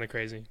 It's kind of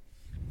crazy.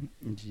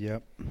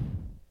 Yep.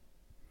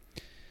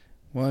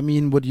 Well, I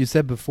mean, what you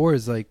said before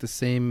is like the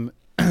same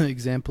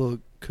example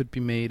could be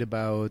made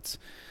about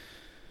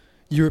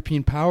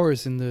European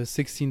powers in the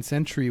 16th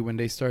century when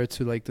they started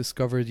to like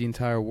discover the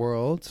entire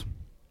world,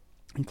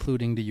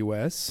 including the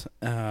US.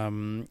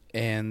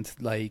 And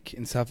like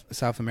in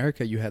South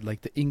America, you had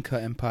like the Inca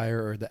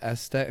Empire or the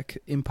Aztec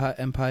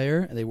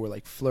Empire, and they were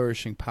like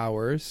flourishing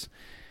powers.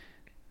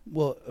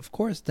 Well, of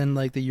course, then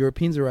like the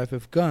Europeans arrived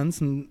with guns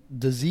and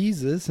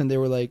diseases, and they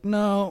were like,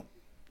 no,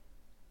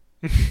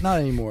 not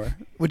anymore,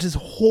 which is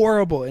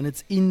horrible and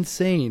it's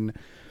insane.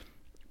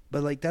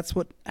 But like that's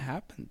what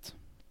happened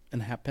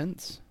and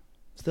happens.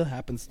 Still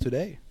happens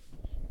today.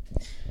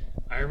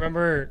 I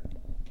remember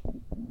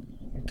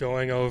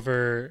going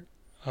over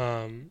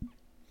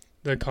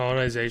the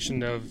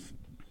colonization of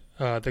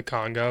the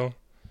Congo.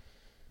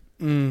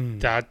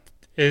 That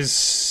is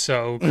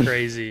so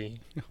crazy.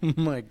 Oh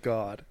my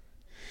god.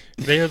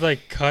 They would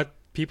like cut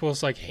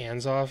people's like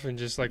hands off and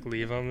just like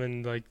leave them,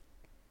 and like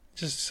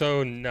just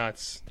so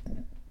nuts.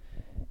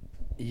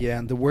 Yeah,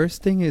 and the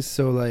worst thing is,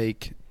 so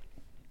like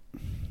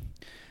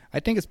I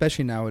think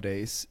especially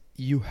nowadays,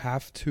 you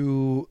have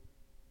to,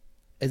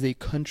 as a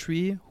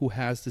country who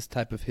has this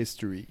type of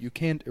history, you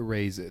can't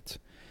erase it.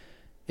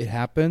 It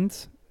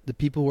happened. The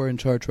people who are in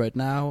charge right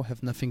now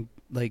have nothing,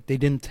 like they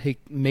didn't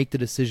make the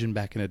decision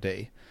back in the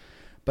day.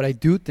 But I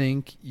do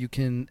think you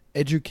can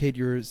educate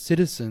your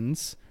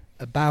citizens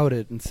about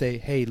it and say,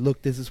 hey,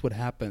 look, this is what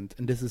happened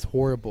and this is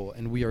horrible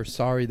and we are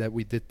sorry that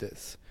we did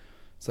this.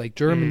 It's like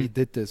Germany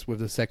did this with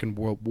the Second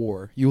World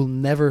War. You'll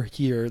never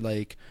hear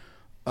like,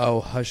 oh,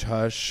 hush,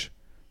 hush.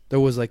 There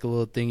was like a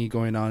little thingy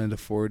going on in the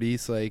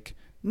 40s. Like,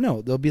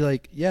 no, they'll be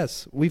like,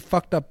 yes, we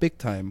fucked up big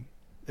time.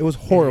 It was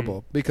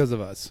horrible because of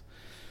us.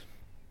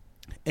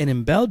 And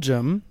in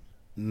Belgium,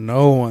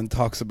 no one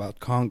talks about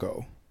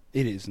Congo.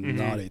 It is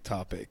not a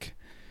topic.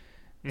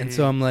 And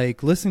so I'm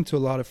like listening to a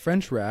lot of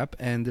French rap,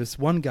 and there's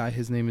one guy,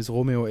 his name is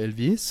Romeo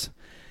Elvis,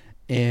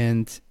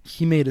 and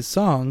he made a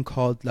song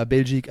called La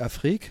Belgique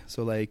Afrique,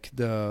 so like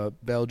the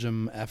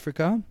Belgium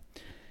Africa.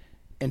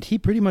 And he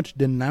pretty much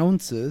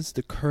denounces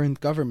the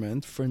current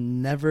government for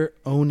never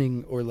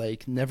owning or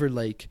like never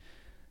like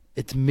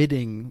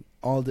admitting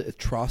all the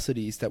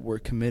atrocities that were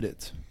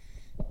committed.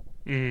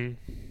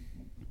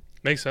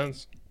 Makes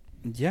sense.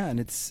 Yeah, and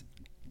it's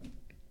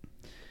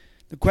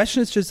the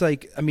question is just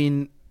like, I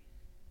mean,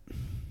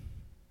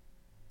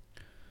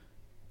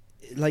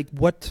 like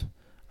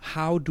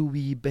how do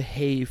we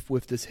behave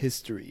with this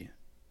history?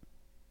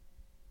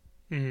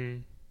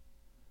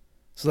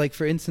 So like,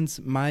 for instance,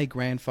 my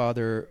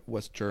grandfather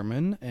was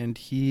German, and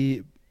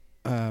he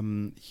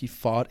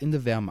fought in the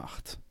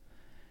Wehrmacht.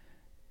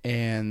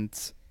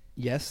 And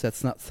yes,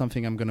 that's not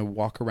something I'm going to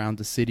walk around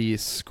the city,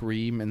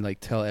 scream, and like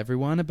tell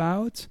everyone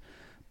about.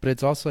 But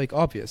it's also like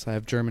obvious. I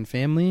have German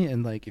family,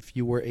 and like if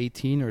you were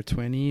 18 or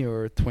 20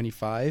 or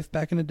 25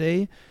 back in the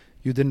day,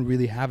 you didn't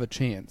really have a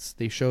chance.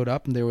 They showed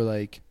up and they were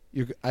like,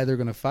 you're either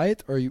going to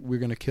fight or we're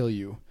going to kill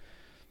you.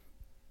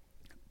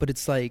 But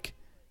it's like,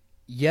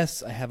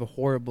 yes, I have a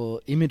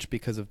horrible image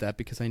because of that,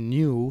 because I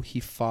knew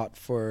he fought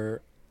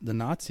for the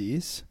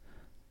Nazis.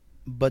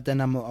 But then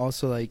I'm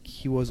also like,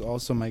 he was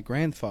also my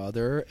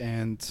grandfather,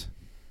 and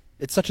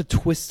it's such a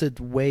twisted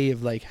way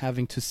of like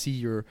having to see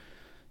your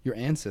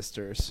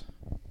ancestors.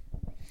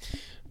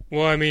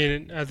 Well, I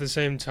mean, at the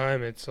same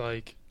time, it's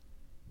like,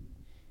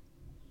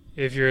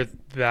 if you're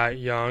that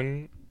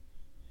young,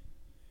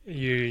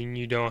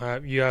 you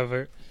have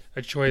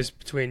a choice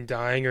between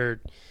dying or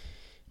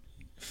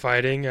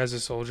fighting as a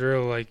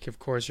soldier. Like, of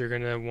course, you're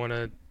gonna want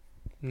to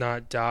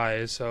not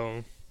die.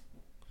 So,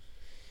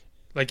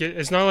 like,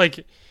 it's not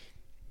like,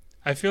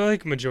 I feel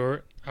like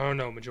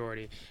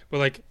majority, but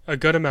like a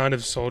good amount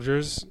of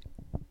soldiers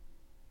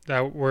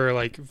that were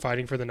like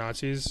fighting for the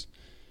Nazis,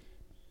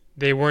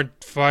 they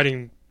weren't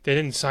fighting. They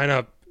didn't sign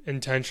up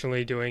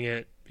intentionally doing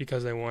it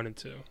because they wanted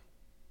to.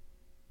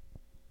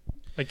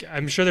 Like,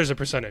 I'm sure there's a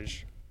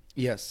percentage.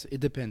 Yes, it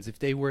depends. If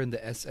they were in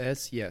the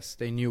SS, yes,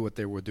 they knew what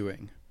they were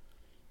doing.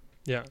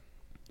 Yeah.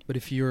 But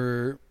if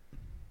you're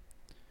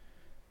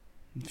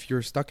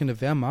stuck in the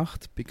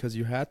Wehrmacht because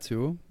you had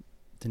to,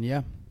 then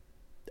yeah.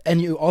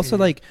 And you also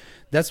like,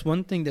 that's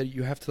one thing that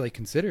you have to like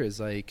consider is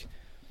like,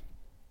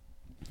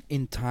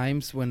 in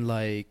times when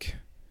like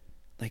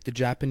the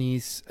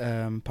Japanese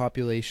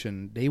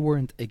population, they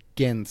weren't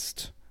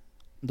against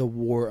the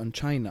war on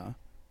China,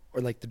 or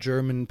like the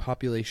German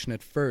population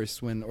at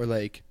first, when, or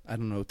like, I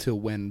don't know till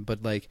when,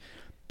 but like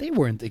they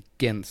weren't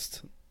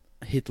against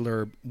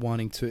Hitler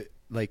wanting to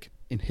like,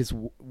 in his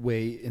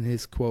way, in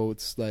his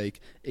quotes,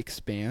 like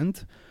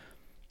expand.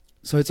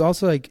 So it's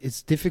also like,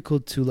 it's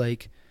difficult to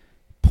like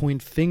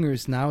point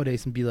fingers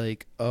nowadays and be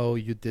like, oh,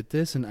 you did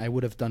this and I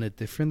would have done it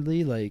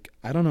differently. Like,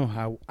 I don't know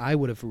how I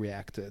would have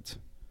reacted.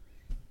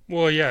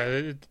 Well,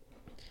 yeah,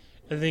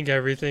 I think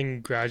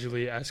everything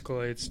gradually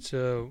escalates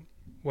to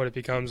what it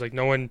becomes. Like,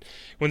 no one,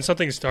 when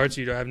something starts,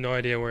 you don't have no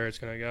idea where it's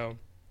gonna go.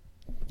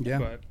 Yeah.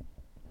 But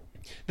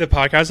the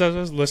podcast I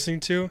was listening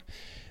to,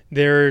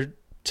 they're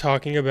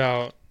talking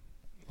about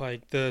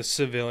like the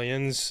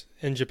civilians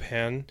in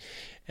Japan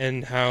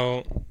and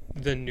how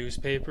the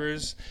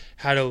newspapers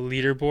had a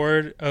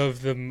leaderboard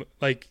of the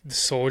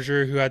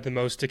soldier who had the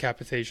most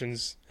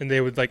decapitations, and they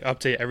would like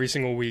update every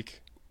single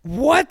week.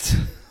 What?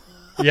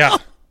 Yeah.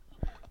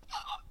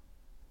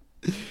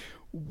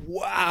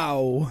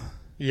 Wow.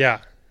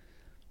 Yeah.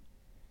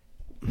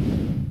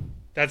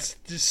 That's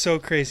just so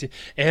crazy.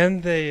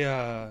 And they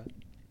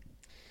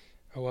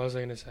what was I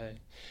going to say?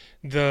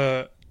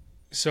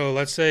 So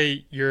let's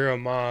say you're a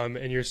mom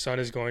and your son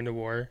is going to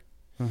war.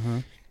 Uh-huh.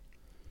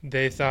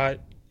 They thought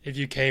if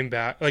you came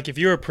back, like if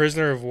you were a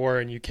prisoner of war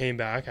and you came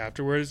back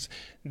afterwards,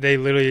 they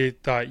literally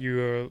thought you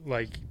were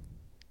like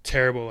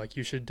terrible, like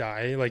you should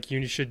die, like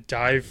you should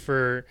die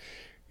for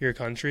your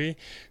country.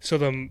 So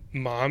the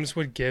moms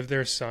would give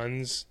their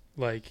sons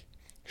like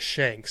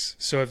shanks.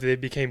 So if they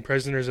became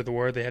prisoners of the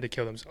war, they had to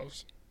kill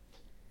themselves.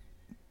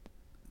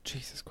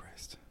 Jesus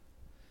Christ.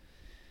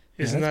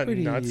 Isn't that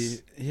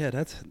nuts? Yeah,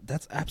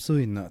 that's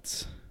absolutely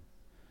nuts.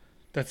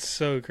 That's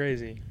so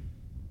crazy.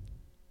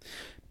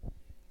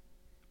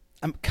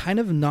 I'm kind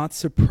of not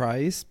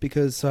surprised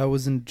because I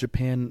was in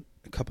Japan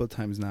a couple of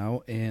times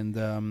now, and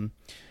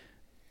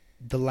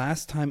the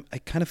last time I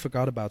kind of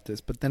forgot about this,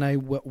 but then I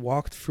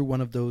walked through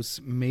one of those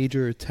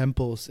major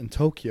temples in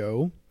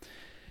Tokyo,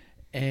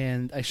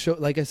 and I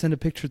sent a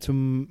picture to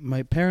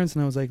my parents,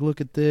 and I was like, "Look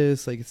at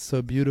this! Like, it's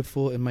so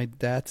beautiful." And my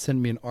dad sent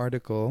me an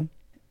article.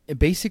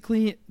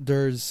 Basically,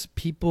 there's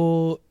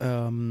people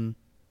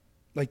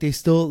like they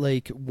still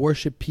like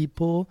worship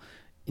people,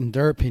 in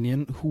their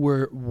opinion, who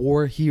were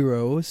war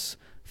heroes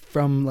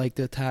from like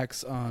the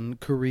attacks on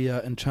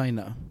Korea and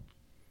China.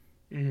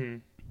 Mm-hmm.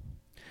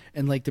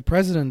 And like the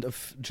president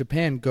of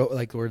Japan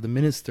or the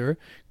minister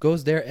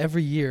goes there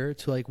every year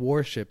to like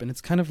worship, and it's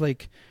kind of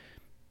like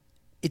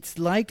it's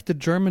like the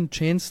German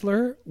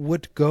chancellor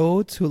would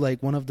go to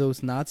like one of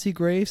those Nazi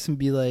graves and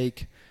be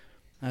like,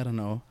 I don't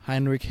know,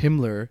 Heinrich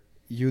Himmler,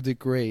 you did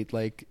great.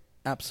 Like,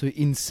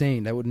 absolutely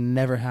insane. That would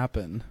never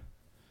happen.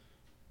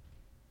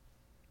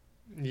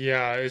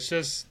 Yeah, it's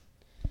just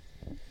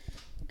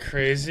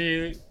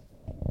crazy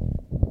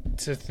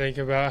to think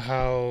about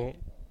how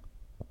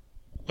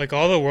like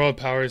all the world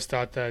powers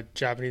thought that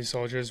Japanese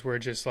soldiers were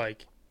just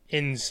like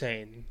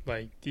insane,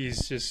 like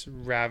these just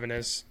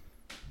ravenous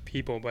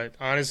people. But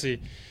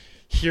honestly,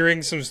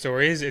 hearing some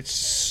stories, it's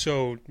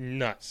so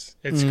nuts.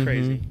 It's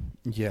crazy.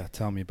 Yeah,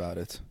 tell me about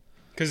it.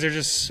 Because they're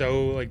just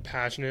so like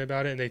passionate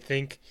about it, and they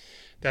think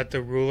that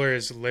the ruler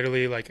is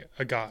literally like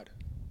a god.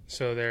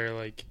 So they're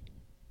like,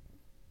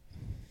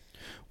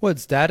 well,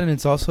 it's that, and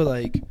it's also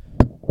like,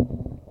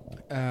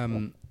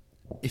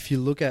 if you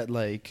look at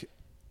like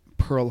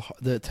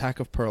the attack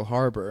of Pearl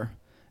Harbor,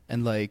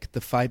 and like the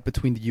fight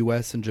between the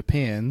U.S. and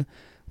Japan,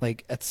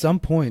 like at some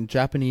point,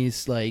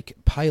 Japanese like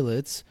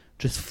pilots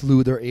just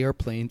flew their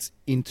airplanes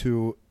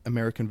into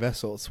American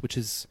vessels, which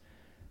is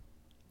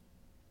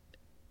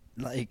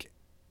like,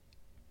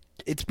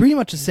 it's pretty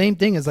much the same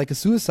thing as like a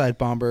suicide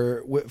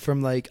bomber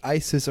from like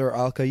ISIS or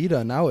Al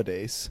Qaeda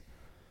nowadays.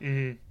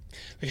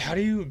 Like, how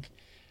do you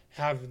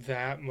have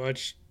that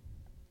much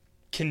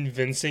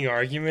convincing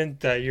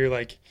argument that you're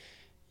like,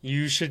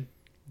 you should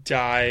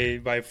die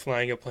by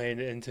flying a plane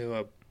into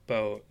a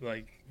boat?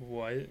 Like,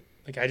 what?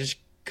 Like, I just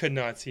could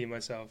not see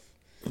myself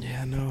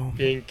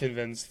being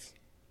convinced.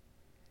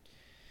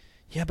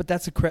 Yeah, but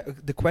that's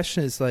the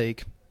question is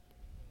like,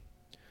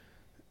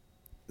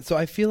 so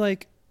I feel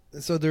like,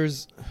 so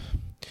there's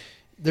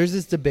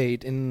this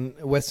debate in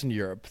Western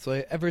Europe.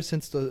 So ever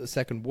since the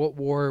Second World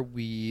War,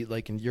 we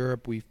like in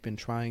Europe, we've been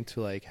trying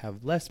to like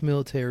have less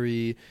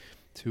military,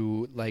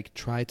 to like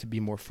try to be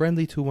more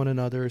friendly to one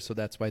another. So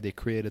that's why they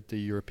created the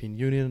European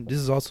Union. This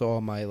is also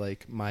all my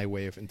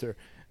way of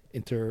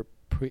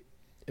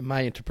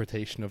my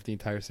interpretation of the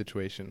entire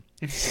situation.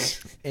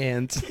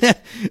 and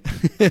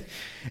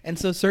and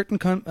so certain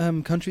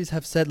countries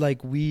have said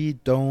like, we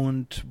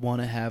don't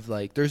want to have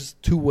like, there's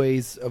two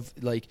ways of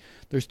like,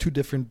 there's two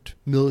different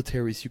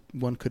militaries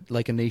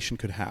a nation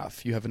could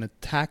have. You have an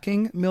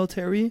attacking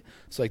military,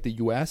 so like the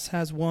US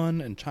has one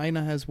and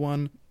China has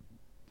one,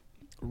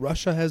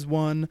 Russia has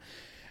one,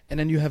 and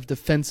then you have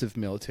defensive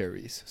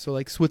militaries, so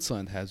like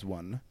Switzerland has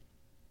one,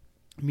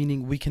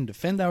 meaning we can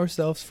defend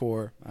ourselves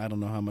for I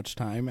don't know how much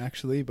time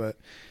actually, but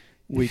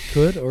we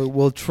could, or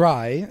we'll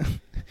try,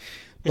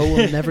 but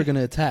we're never going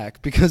to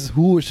attack, because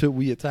who should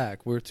we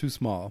attack? We're too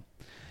small.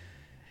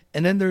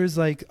 And then there's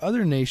like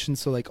other nations,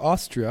 so like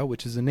Austria,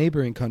 which is a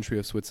neighboring country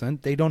of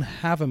Switzerland, they don't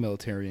have a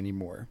military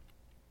anymore.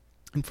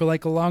 And for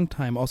like a long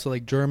time, also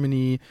like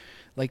Germany,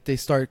 like they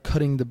start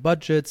cutting the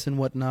budgets and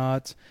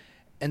whatnot,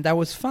 and that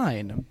was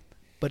fine.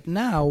 But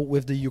now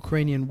with the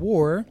Ukrainian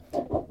war,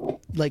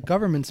 like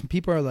governments and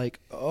people are like,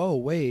 oh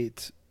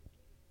wait,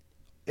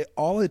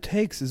 all it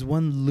takes is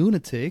one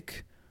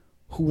lunatic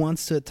who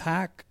wants to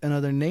attack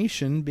another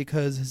nation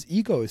because his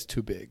ego is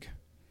too big.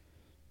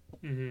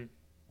 Mm-hmm.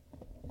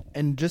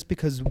 And just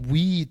because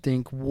we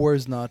think war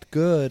is not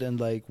good and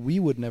like we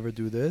would never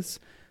do this,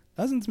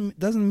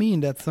 doesn't mean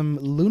that some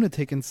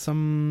lunatic in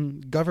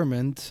some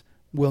government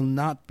will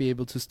not be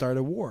able to start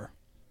a war.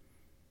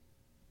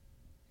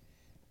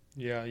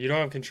 Yeah, you don't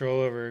have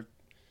control over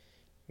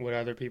what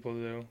other people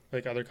do,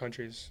 like other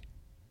countries.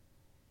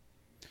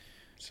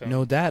 So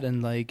Know that,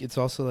 and like it's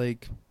also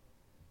like,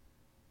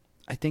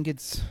 I think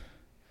it's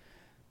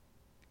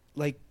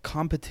like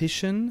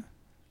competition,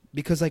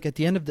 because like at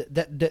the end of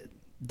that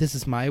this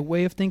is my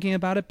way of thinking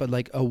about it, but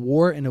like a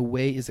war in a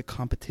way is a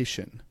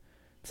competition.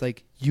 It's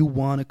like you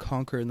want to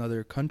conquer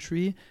another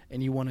country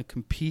and you want to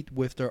compete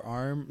with their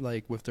arm,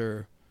 like with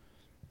their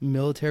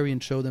military,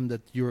 and show them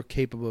that you're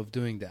capable of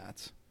doing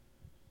that.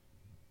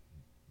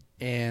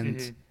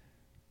 And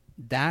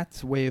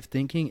that way of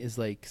thinking is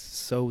like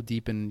so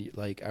deep in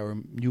like our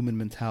human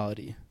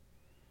mentality.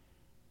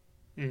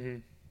 Mm-hmm.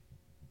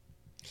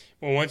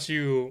 Well, once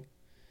you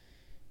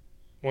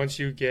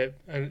get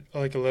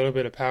like a little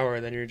bit of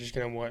power, then you're just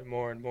gonna want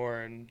more and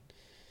more, and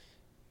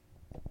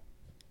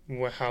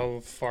how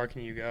far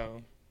can you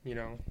go? You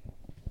know.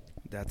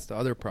 That's the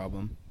other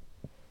problem.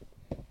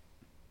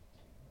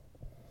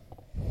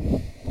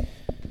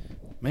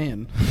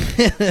 Man,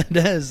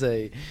 that is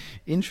a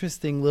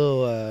interesting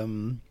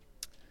little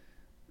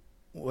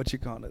what you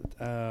call it,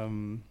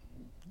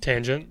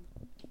 tangent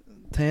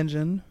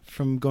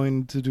from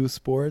going to do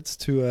sports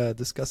to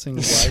discussing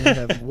why we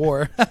have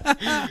war.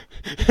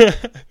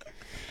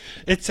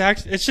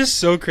 It's just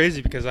so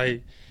crazy because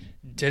I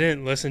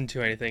didn't listen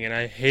to anything and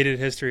I hated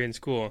history in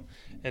school,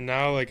 and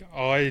now like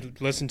all I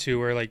listened to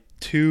were like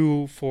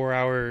 2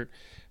 4-hour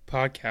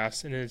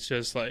podcasts, and it's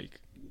just like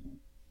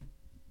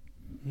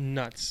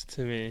nuts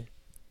to me.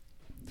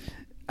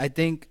 I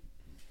think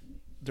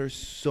there's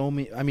so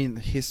many. I mean,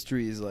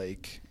 history is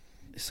like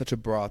such a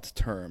broad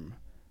term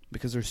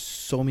because there's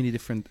so many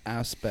different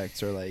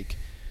aspects or like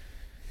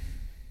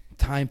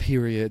time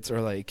periods or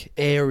like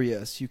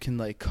areas you can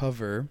like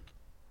cover.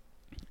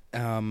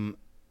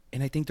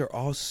 And I think they're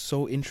all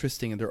so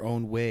interesting in their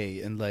own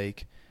way. And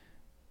like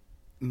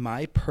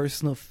my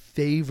personal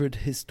favorite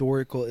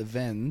historical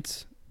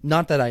event,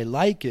 not that I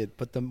like it,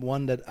 but the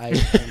one that I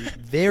am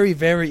very,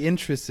 very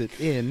interested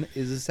in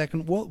is the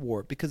Second World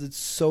War, because it's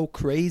so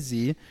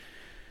crazy.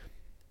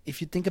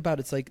 If you think about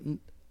it, it's like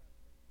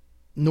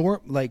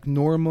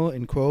normal,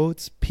 in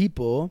quotes,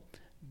 people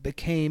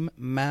became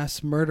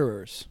mass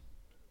murderers.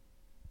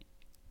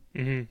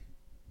 Mm-hmm.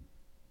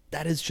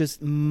 That is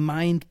just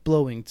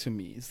mind-blowing to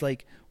me. It's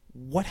like,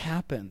 what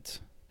happened?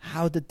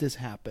 How did this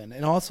happen?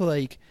 And also,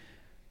 like,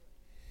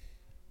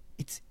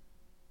 it's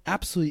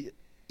absolutely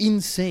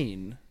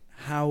insane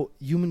how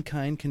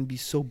humankind can be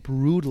so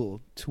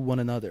brutal to one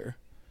another.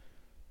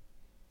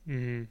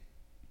 Mm-hmm.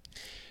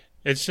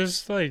 It's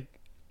just like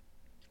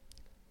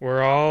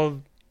we're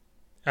all,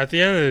 at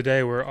the end of the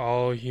day, we're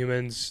all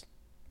humans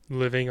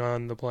living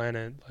on the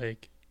planet,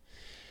 like,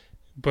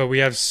 but we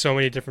have so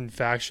many different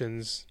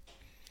factions.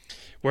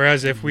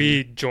 Whereas if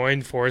we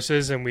joined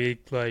forces and we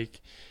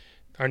like,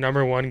 our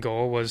number one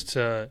goal was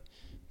to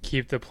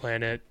keep the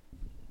planet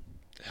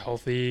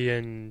healthy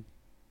and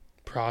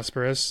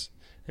prosperous,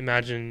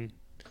 imagine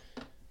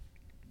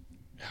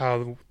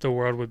how the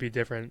world would be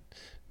different.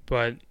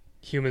 But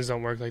humans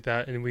don't work like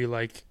that, and we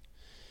like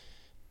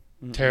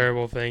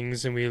terrible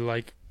things, and we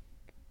like,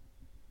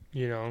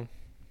 you know.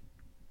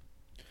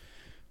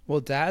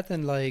 Well, that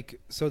and like,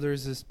 so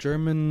there's this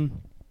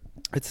German,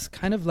 it's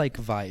kind of like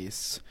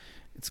Vice.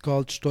 It's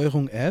called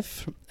Steuerung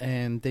F,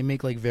 and they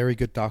make like very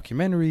good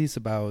documentaries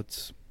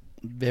about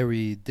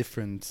very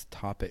different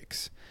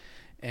topics.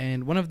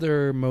 And one of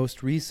their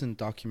most recent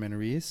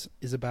documentaries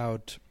is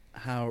about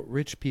how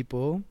rich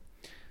people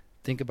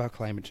think about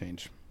climate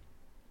change.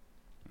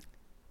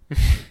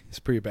 It's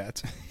pretty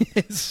bad.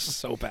 It's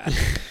so bad.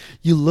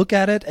 You look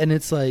at it and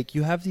it's like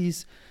you have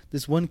this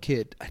one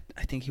kid,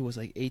 I think he was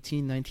like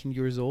 18, 19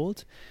 years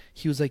old.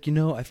 He was like,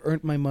 I've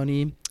earned my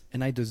money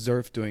and I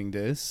deserve doing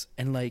this.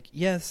 And like,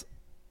 yes,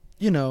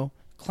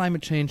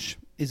 climate change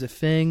is a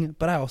thing,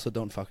 but I also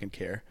don't fucking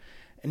care.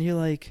 And you're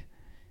like,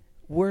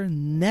 we're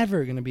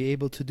never going to be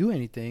able to do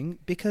anything,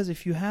 because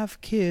if you have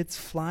kids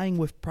flying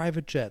with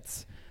private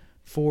jets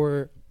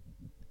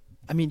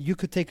you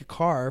could take a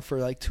car for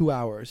like 2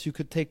 hours. You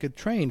could take a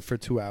train for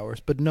 2 hours,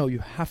 but no, you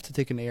have to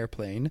take an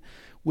airplane,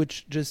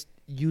 which just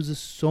uses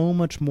so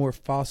much more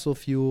fossil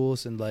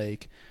fuels and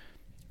like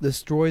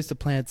destroys the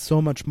planet so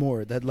much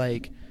more that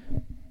like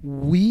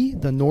we,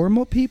 the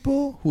normal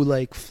people who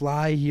like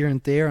fly here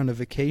and there on a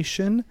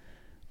vacation,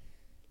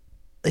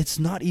 it's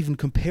not even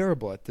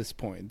comparable at this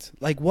point.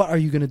 Like, what are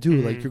you going to do?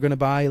 Mm-hmm. Like, you're going to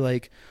buy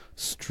like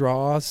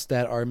straws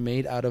that are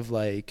made out of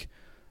like,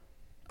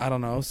 I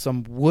don't know,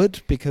 some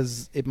wood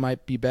because it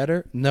might be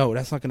better. No,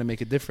 that's not going to make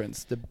a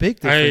difference. The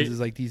big difference is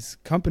like these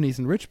companies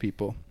and rich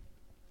people.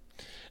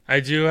 I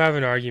do have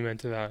an argument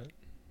to that,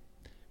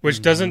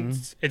 which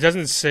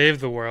doesn't save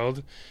the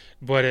world,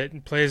 but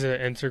it plays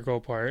an integral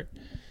part.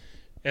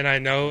 And I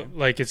know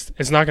like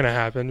it's not gonna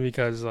happen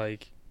because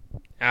like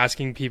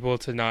asking people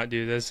to not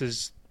do this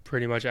is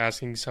pretty much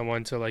asking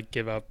someone to like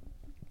give up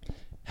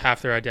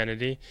half their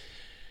identity.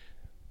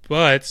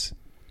 But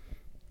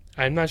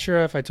I'm not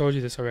sure if I told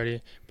you this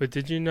already, but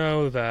did you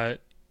know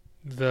that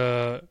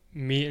the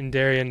meat and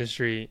dairy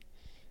industry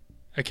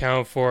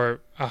account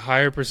for a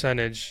higher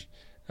percentage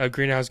of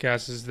greenhouse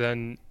gases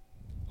than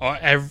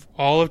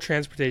all of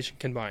transportation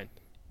combined?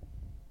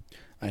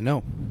 I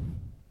know.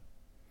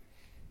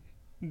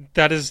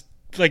 That is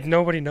like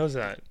nobody knows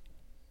that.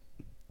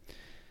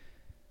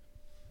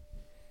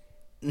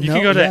 You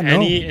can go to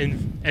any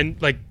and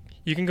like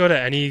you can go to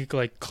any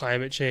like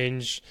climate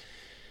change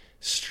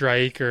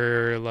strike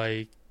or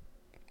like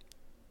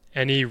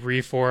any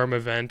reform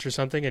event or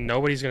something, and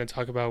nobody's going to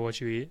talk about what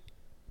you eat.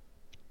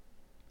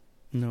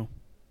 No,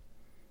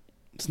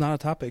 it's not a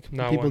topic.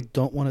 Not People one.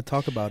 don't want to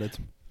talk about it.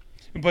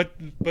 But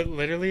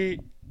literally,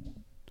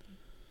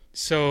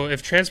 so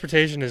if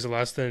transportation is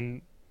less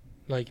than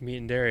like meat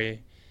and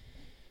dairy,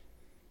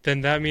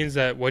 then that means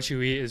that what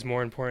you eat is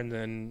more important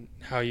than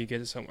how you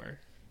get it somewhere.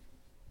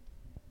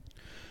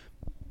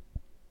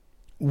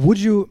 Would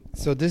you?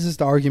 So this is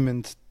the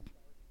argument,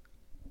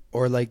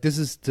 or like this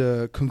is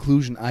the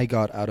conclusion I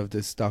got out of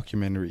this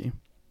documentary,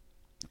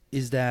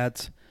 is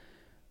that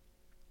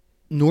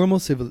normal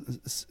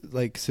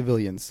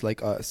civilians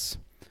like us,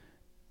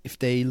 if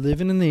they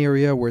live in an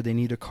area where they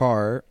need a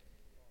car,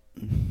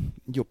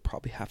 you'll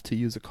probably have to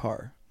use a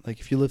car. Like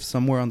if you live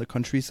somewhere on the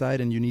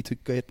countryside and you need to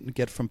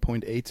get from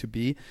point A to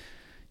B,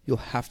 you'll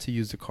have to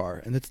use a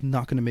car, and it's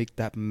not going to make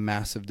that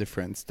massive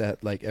difference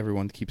that like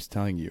everyone keeps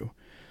telling you.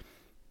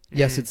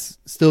 Yes, it's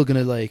still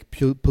gonna like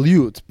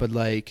pollute, but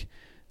like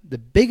the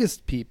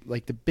biggest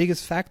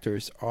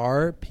factors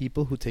are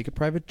people who take a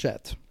private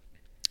jet.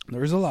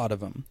 There's a lot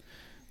of them,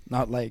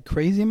 not like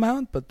crazy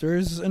amount, but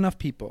there's enough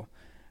people.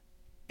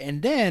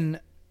 And then,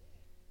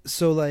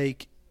 so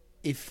like,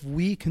 if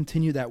we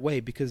continue that way,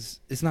 because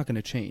it's not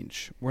gonna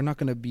change, we're not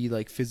gonna be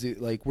like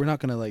we're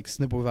not gonna like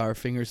snip with our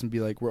fingers and be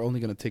like we're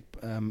only gonna take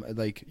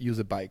like use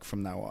a bike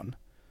from now on.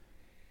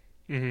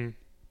 Mm-hmm.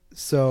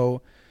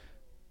 So.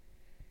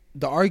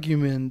 The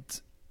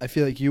argument I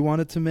feel like you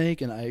wanted to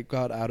make, and I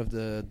got out of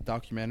the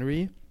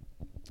documentary,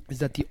 is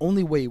that the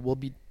only way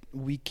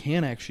we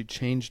can actually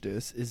change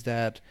this is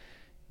that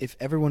if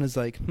everyone is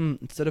like,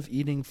 instead of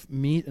eating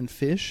meat and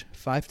fish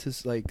 5 to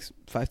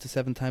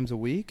 7 times a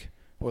week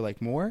or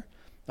like more,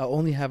 I'll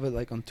only have it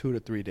like on 2 to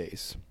 3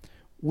 days,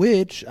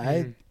 which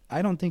I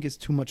don't think is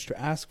too much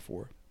to ask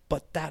for,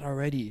 but that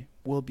already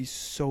will be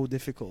so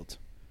difficult.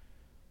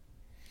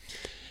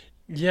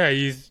 Yeah,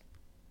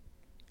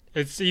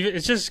 It's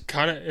just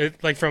kind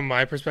of like from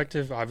my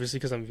perspective, obviously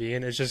because I'm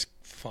vegan. It's just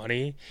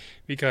funny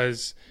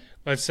because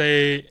let's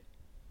say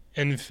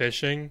in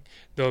fishing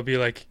there'll be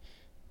like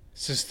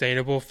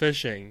sustainable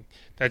fishing.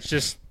 That's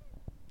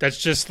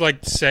just like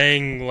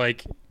saying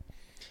like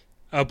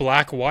a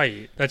black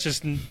white. That's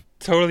just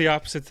totally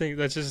opposite thing.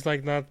 That's just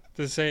like not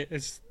the same.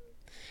 It's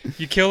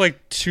you kill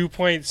like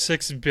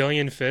 2.6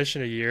 billion fish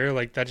in a year.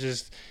 Like that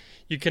just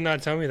you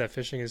cannot tell me that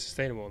fishing is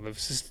sustainable. The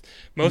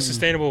most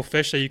sustainable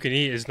fish that you can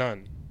eat is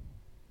none.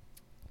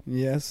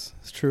 Yes,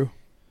 it's true.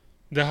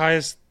 The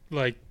highest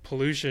like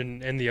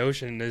pollution in the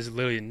ocean is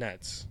literally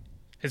nets.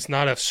 It's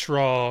not a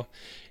straw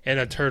in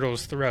a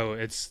turtle's throat.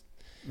 It's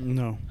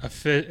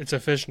It's a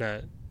fish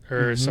net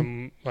or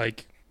some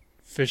like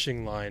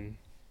fishing line.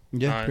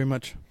 Yeah, pretty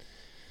much.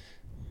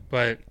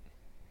 But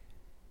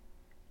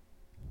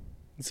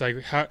it's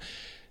like how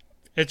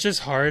it's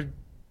just hard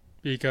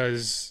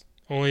because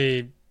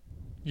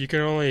you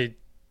can only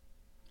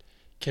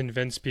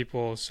convince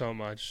people so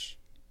much,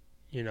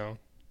 you know.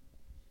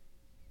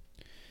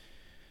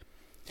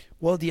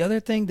 Well, the other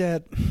thing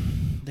that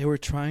they were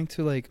trying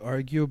to like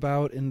argue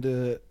about in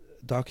the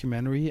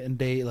documentary, and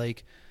they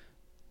like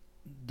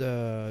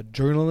the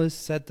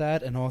journalists said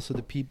that, and also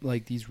the people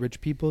like these rich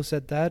people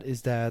said that,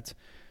 is that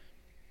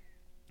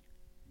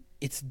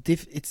it's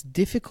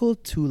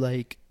difficult to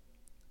like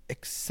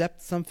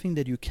accept something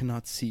that you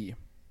cannot see.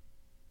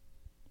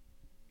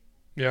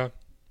 Yeah.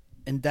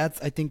 And I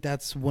think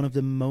that's one of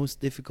the most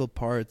difficult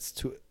parts,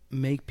 to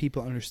make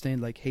people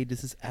understand like, hey,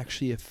 this is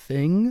actually a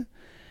thing.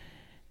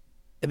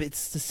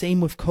 It's the same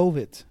with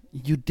COVID.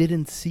 You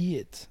didn't see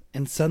it.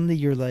 And suddenly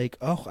you're like,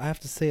 oh, I have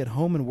to stay at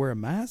home and wear a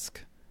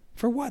mask?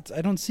 For what?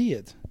 I don't see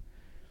it.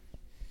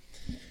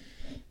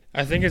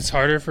 I think it's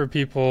harder for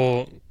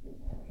people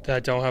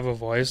that don't have a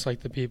voice,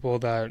 like the people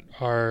that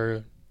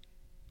are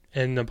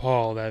in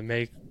Nepal that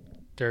make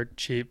dirt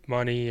cheap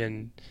money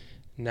and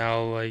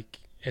now like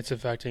it's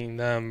affecting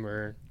them,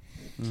 or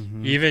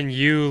even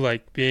you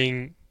like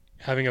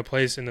having a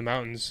place in the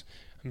mountains.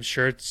 I'm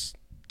sure it's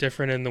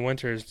different in the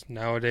winters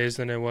nowadays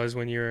than it was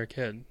when you were a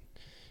kid,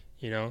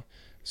 you know?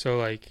 So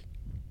like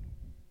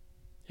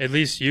at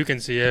least you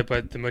can see it,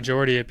 but the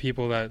majority of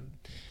people that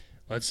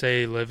let's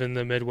say live in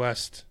the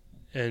Midwest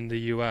in the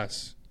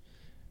US,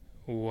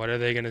 what are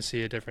they going to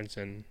see a difference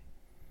in?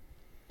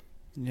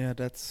 Yeah,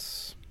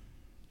 that's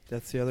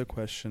That's the other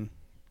question.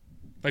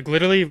 Like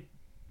literally,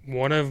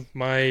 one of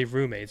my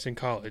roommates in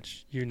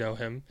college, you know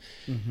him.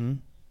 Mm-hmm.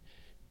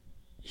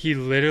 He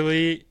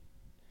literally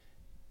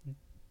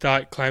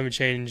thought climate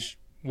change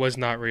was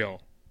not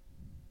real,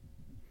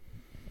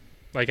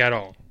 like at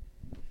all.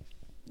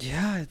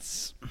 Yeah,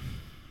 it's.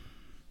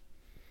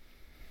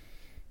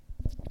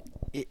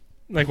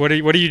 Like, what do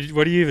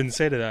you even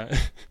say to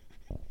that?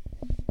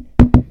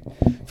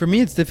 For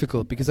me, it's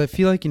difficult because I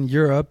feel like in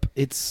Europe,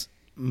 it's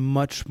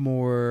much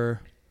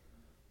more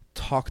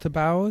talked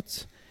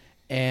about,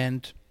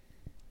 and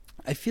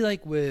I feel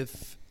like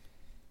with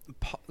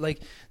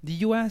like the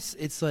US,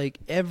 it's like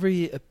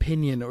every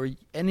opinion or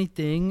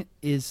anything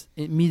is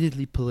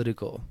immediately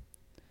political.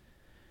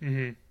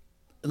 Mm-hmm.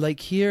 Like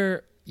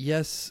here,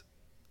 yes,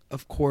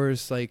 of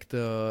course, like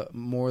the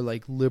more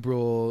like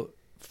liberal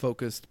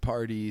focused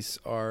parties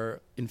are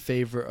in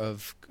favor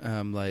of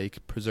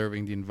like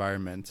preserving the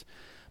environment,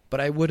 but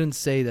I wouldn't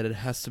say that it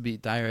has to be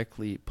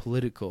directly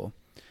political.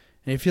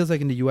 And it feels like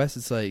in the US,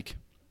 it's like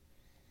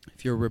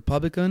if you're a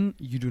Republican,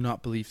 you do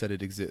not believe that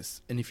it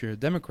exists, and if you're a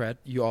Democrat,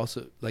 you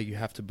also like you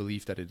have to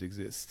believe that it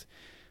exists.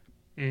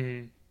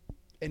 Mm-hmm.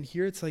 And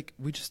here, it's like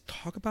we just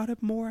talk about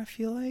it more. I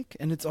feel like,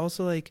 and it's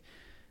also like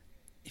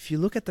if you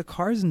look at the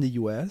cars in the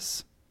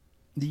US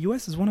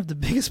is one of the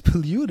biggest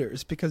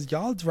polluters because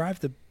y'all drive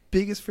the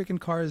biggest freaking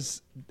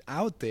cars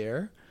out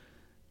there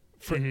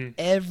for Mm-hmm.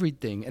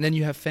 everything. And then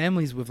you have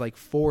families with like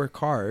 4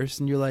 cars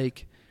and you're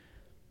like,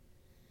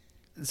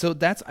 so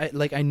that's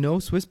I know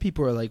Swiss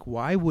people are like,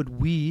 why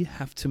would we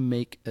have to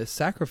make a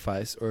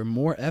sacrifice or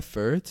more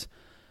effort?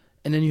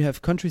 And then you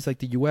have countries like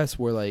the US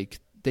where like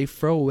they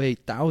throw away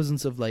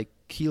thousands of like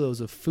kilos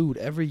of food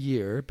every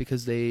year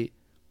because they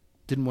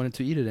didn't want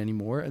to eat it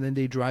anymore, and then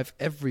they drive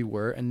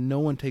everywhere and no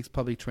one takes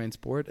public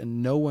transport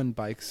and no one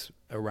bikes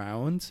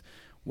around.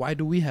 Why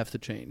do we have to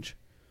change?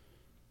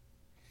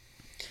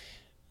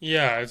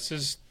 Yeah, it's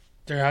just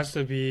there has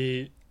to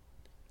be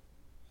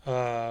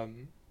a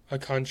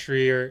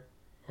country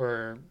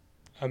or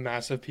a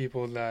mass of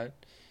people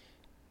that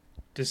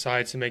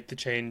decide to make the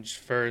change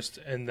first,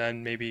 and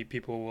then maybe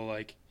people will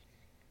like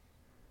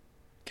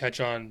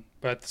catch on.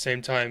 But at the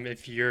same time,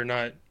 if you're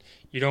not,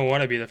 you don't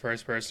want to be the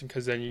first person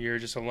because then you're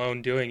just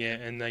alone doing it,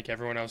 and like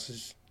everyone else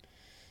is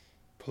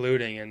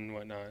polluting and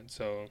whatnot.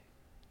 So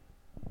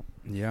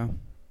Yeah.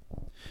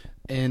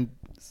 And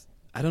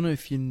I don't know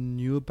if you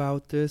knew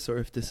about this or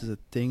if this is a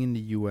thing in the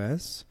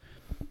US,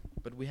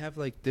 but we have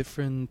like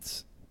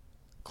different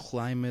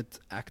climate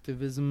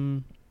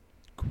activism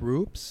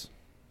groups.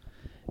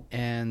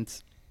 And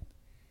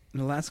in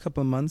the last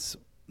couple of months,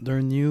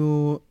 their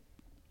new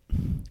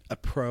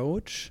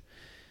approach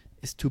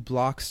is to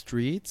block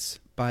streets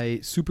by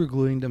super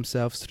gluing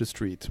themselves to the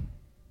street.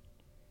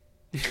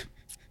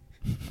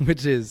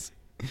 Which is,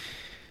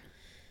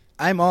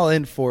 I'm all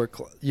in for,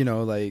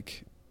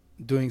 like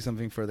doing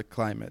something for the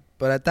climate.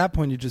 But at that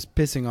point, you're just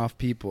pissing off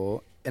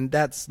people. And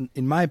that's,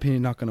 in my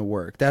opinion, not going to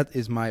work. That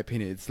is my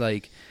opinion. It's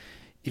like,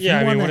 if yeah, you I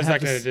mean, wanna what is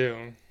have that going this- to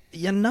do?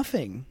 Yeah,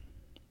 nothing.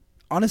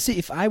 Honestly,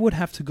 if I would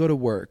have to go to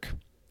work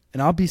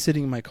and I'll be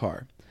sitting in my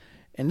car,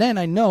 and then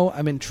I know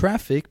I'm in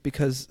traffic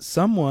because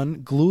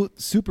someone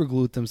super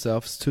glued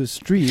themselves to a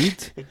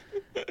street,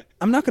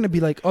 I'm not going to be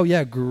like, oh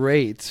yeah,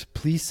 great,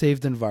 please save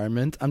the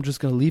environment. I'm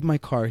just going to leave my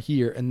car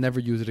here and never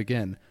use it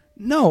again.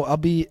 No, I'll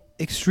be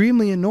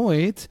extremely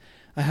annoyed.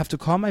 I have to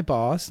call my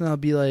boss and I'll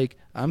be like,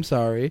 I'm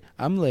sorry,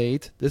 I'm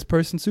late. This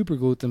person super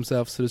glued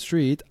themselves to the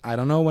street. I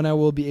don't know when I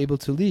will be able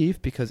to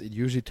leave because it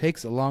usually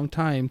takes a long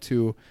time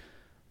to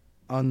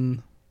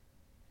unglue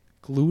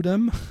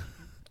them.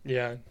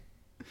 Yeah.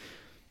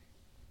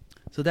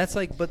 So that's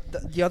like,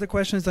 but the other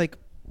question is like,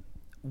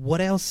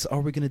 what else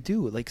are we going to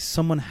do? Like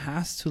someone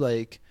has to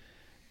like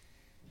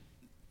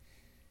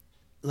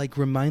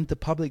remind the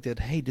public that,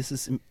 hey, this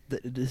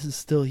is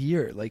still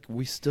here. Like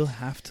we still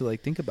have to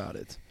like think about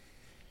it.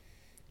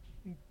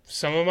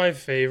 Some of my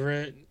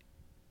favorite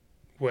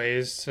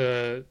ways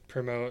to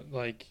promote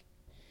like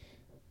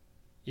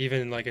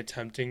even like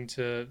attempting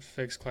to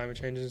fix climate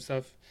change and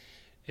stuff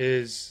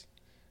is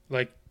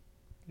like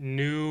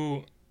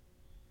new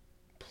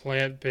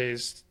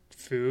plant-based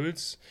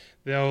foods.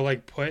 They'll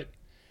like put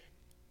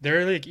there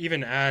are like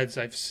even ads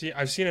I've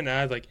seen an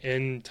ad like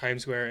in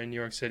Times Square in New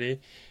York City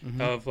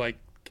of like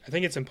I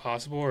think it's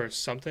Impossible or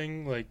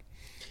something, like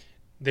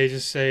they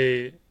just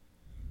say,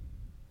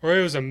 or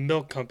it was a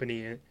milk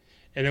company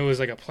and it was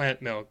like a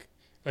plant milk,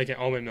 like an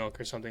almond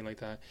milk or something like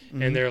that.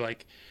 And they're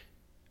like,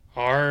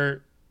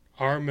 our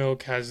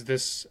milk has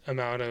this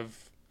amount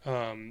of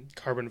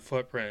carbon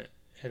footprint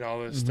and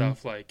all this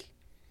stuff. Like,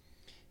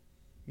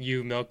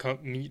 you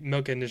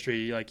milk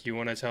industry, like you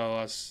want to tell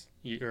us,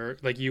 or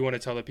like you want to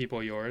tell the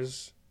people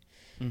yours,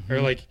 or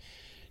like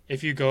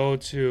if you go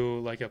to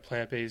like a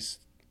plant-based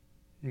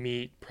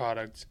meat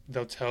product,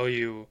 they'll tell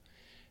you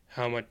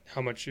how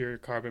much your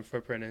carbon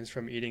footprint is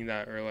from eating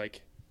that, or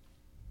like,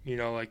 you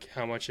know, like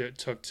how much it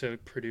took to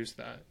produce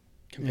that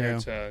compared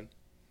to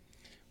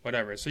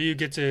whatever. So you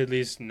get to at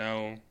least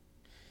know,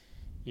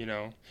 you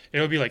know,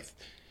 it'll be like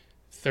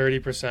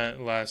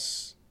 30%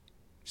 less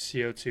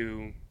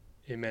CO2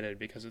 emitted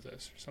because of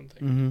this or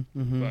something.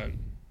 But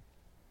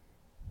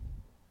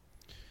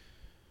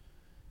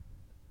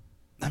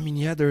I mean,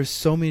 yeah, there's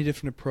so many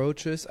different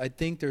approaches. I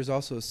think there's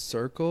also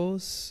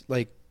circles,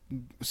 like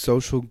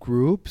social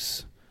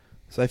groups.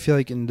 So I feel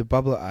like in the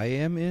bubble I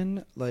am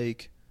in,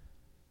 like,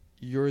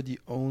 you're the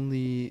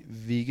only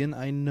vegan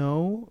I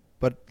know,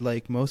 but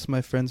like most of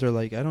my friends are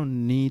like, I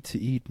don't need to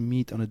eat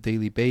meat on a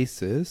daily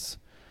basis.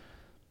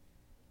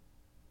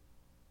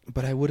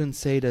 But I wouldn't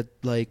say that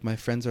like my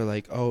friends are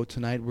like, oh,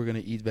 tonight we're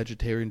going to eat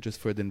vegetarian just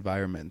for the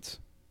environment.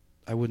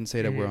 I wouldn't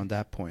say that we're on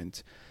that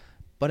point.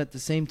 But at the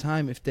same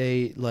time, if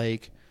they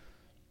like,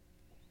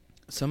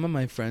 some of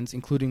my friends,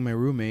 including my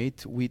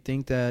roommate, we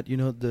think that, you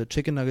know, the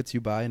chicken nuggets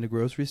you buy in the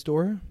grocery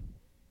store,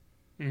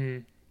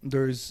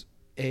 there's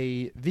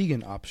a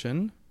vegan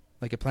option,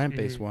 like a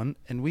plant-based one,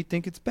 and we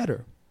think it's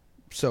better.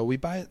 So we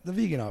buy the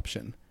vegan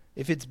option.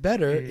 If it's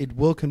better, it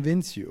will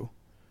convince you.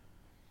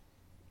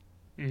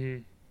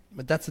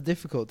 But that's the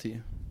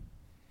difficulty.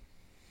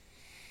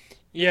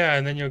 Yeah,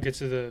 and then you'll get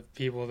to the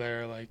people that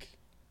are like,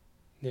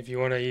 if you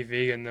want to eat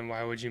vegan, then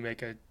why would you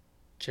make a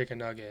chicken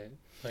nugget?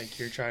 Like,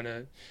 you're trying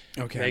to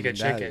make a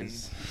chicken.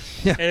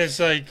 And it's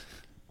like,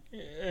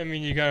 I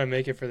mean, you got to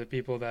make it for the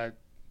people that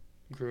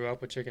grew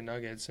up with chicken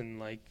nuggets and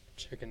like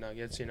chicken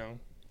nuggets, you know?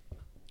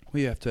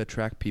 Well, you have to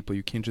attract people.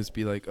 You can't just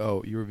be like,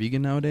 oh, you're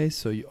vegan nowadays,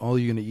 so all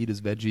you're going to eat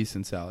is veggies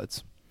and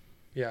salads.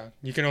 Yeah,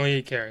 you can only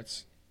eat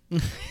carrots.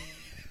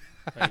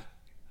 Like,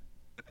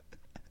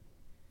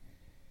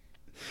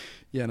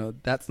 yeah, no,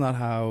 that's not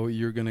how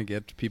you're going to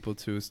get people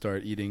to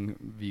start eating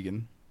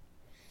vegan.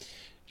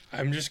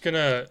 I'm just going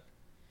to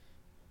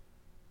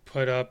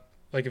put up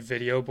like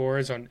video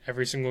boards on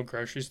every single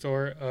grocery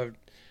store of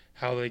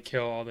how they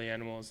kill all the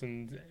animals.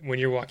 And when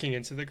you're walking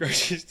into the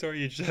grocery store,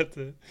 you just have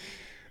to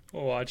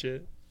watch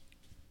it.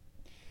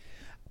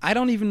 I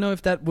don't even know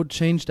if that would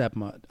change that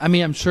much. I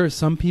mean, I'm sure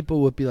some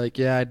people would be like,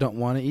 yeah, I don't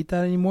want to eat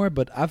that anymore.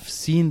 But I've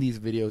seen these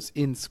videos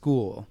in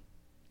school.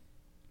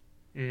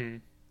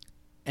 And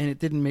it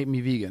didn't make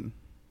me vegan.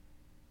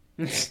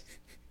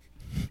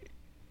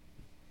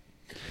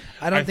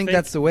 I don't think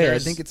that's the way. I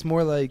think it's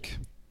more like,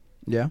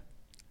 yeah.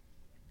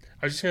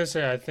 I was just going to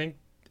say, I think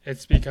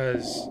it's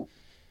because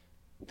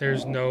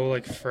there's no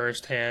like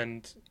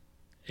first-hand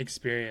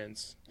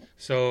experience.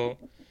 So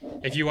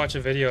if you watch a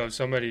video of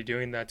somebody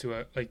doing that to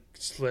a, like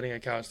slitting a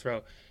cow's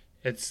throat,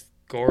 it's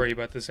gory,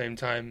 but at the same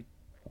time,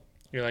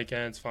 you're like,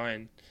 yeah, it's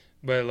fine.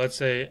 But let's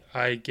say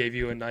I gave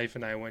you a knife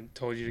and I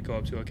told you to go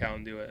up to a cow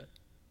and do it.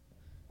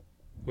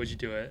 Would you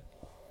do it?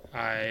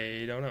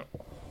 I don't know.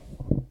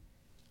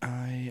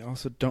 I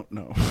also don't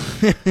know.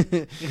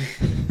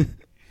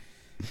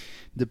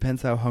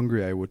 Depends how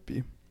hungry I would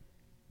be.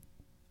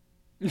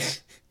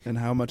 And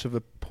how much of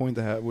a point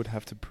I would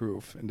have to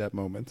prove in that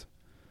moment.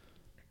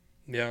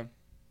 Yeah.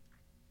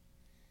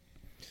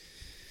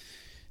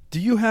 Do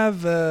you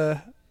have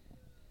a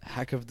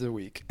hack of the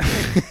week?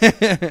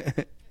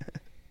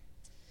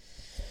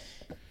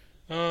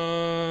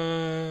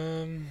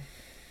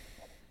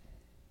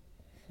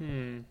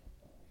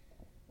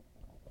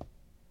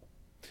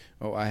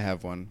 Oh, I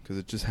have one because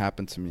it just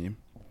happened to me.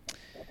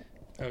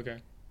 Okay.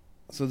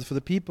 So for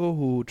the people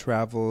who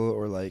travel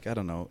or like, I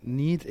don't know,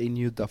 need a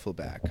new duffel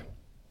bag,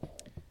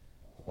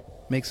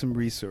 make some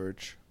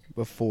research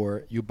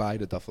before you buy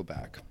the duffel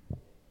bag.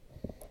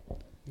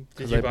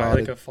 Did you buy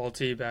like a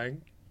faulty bag?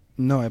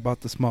 No, I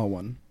bought the small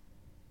one.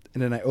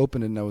 And then I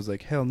opened it and I was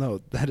like, hell no,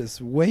 that is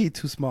way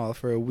too small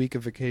for a week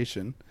of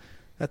vacation.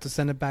 I had to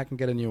send it back and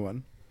get a new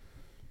one.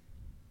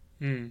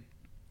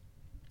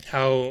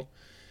 How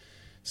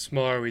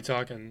small are we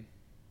talking?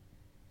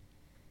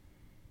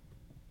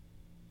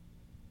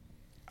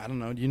 I don't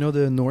know. Do you know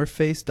the North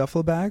Face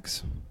duffel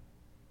bags?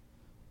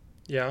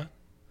 Yeah.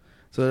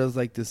 So there's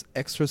like this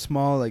extra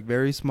small, like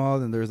very small,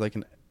 and there's like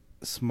a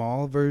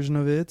small version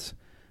of it,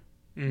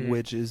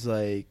 which is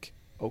like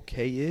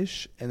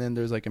okay-ish, and then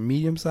there's like a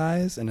medium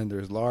size, and then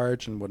there's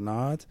large and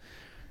whatnot.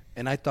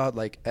 And I thought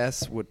like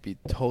S would be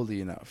totally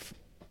enough.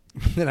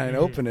 Then I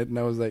opened it and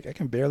I was like, I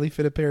can barely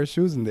fit a pair of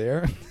shoes in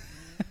there.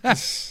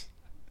 Let's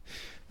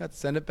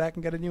send it back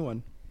and get a new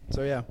one.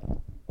 So yeah,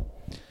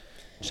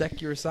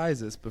 check your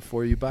sizes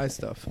before you buy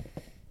stuff.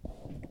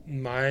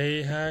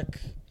 My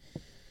hack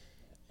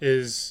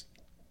is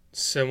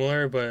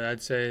similar, but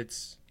I'd say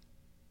it's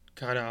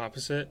kind of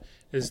opposite,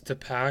 is to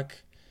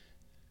pack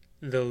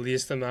the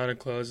least amount of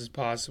clothes as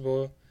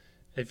possible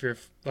if you're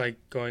like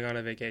going on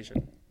a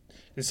vacation.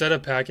 Instead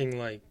of packing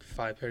like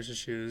 5 pairs of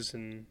shoes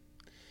and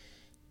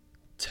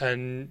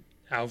 10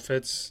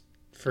 outfits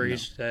for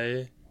each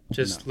day,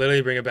 just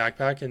literally bring a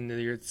backpack and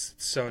it's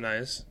so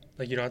nice.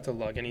 Like, you don't have to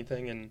lug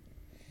anything. And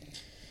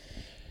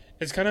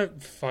it's kind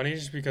of funny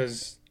just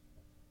because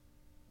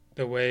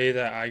the way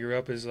that I grew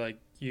up is like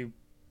you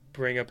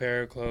bring a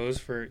pair of clothes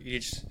for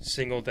each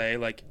single day,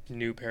 like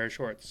new pair of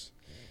shorts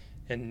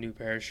and new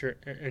pair of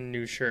shirt and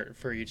new shirt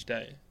for each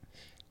day.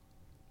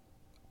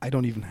 I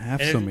don't even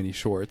have so many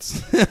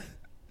shorts.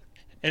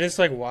 And it's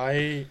like,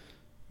 why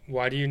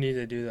do you need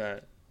to do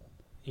that?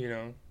 You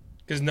know,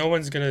 because no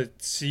one's gonna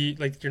see,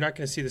 like, you're not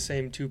gonna see the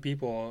same two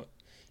people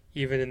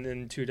even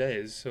in 2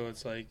 days. So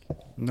it's like,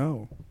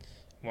 No.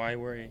 why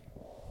worry?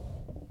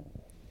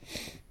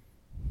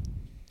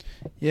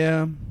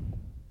 Yeah.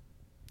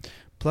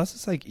 Plus,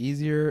 it's like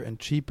easier and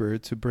cheaper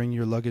to bring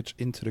your luggage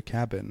into the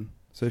cabin.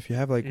 So if you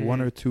have like one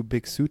Mhm. or two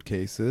big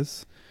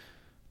suitcases,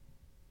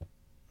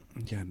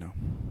 yeah, no.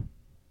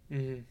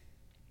 Mhm.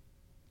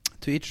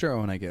 To each their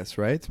own, I guess,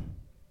 right?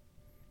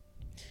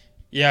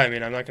 Yeah, I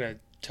mean, I'm not gonna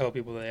tell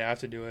people they have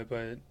to do it,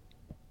 but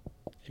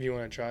if you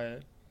want to try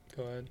it,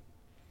 go ahead.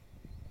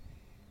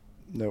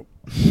 No.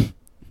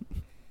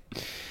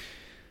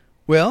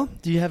 Well,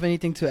 do you have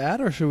anything to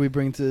add, or should we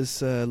bring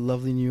this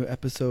lovely new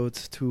episode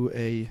to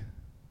a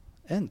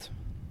end?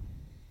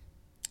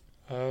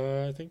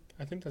 I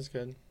think that's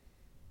good.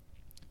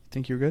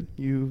 Think you're good?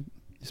 You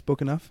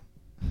spoke enough?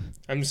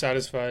 I'm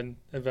satisfied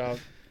about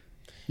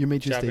You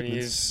made your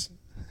statements.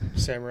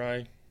 Japanese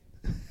samurai.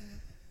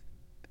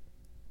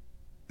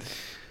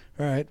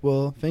 All right.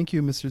 Well, thank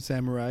you, Mr.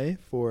 Samurai,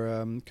 for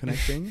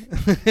connecting.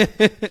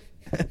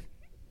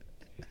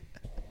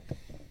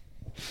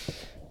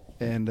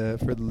 And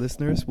for the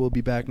listeners, we'll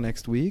be back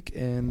next week,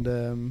 and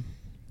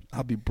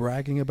I'll be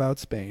bragging about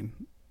Spain.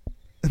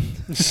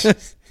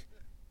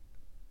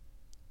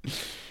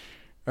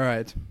 All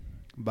right.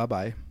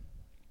 Bye-bye.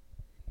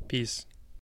 Peace.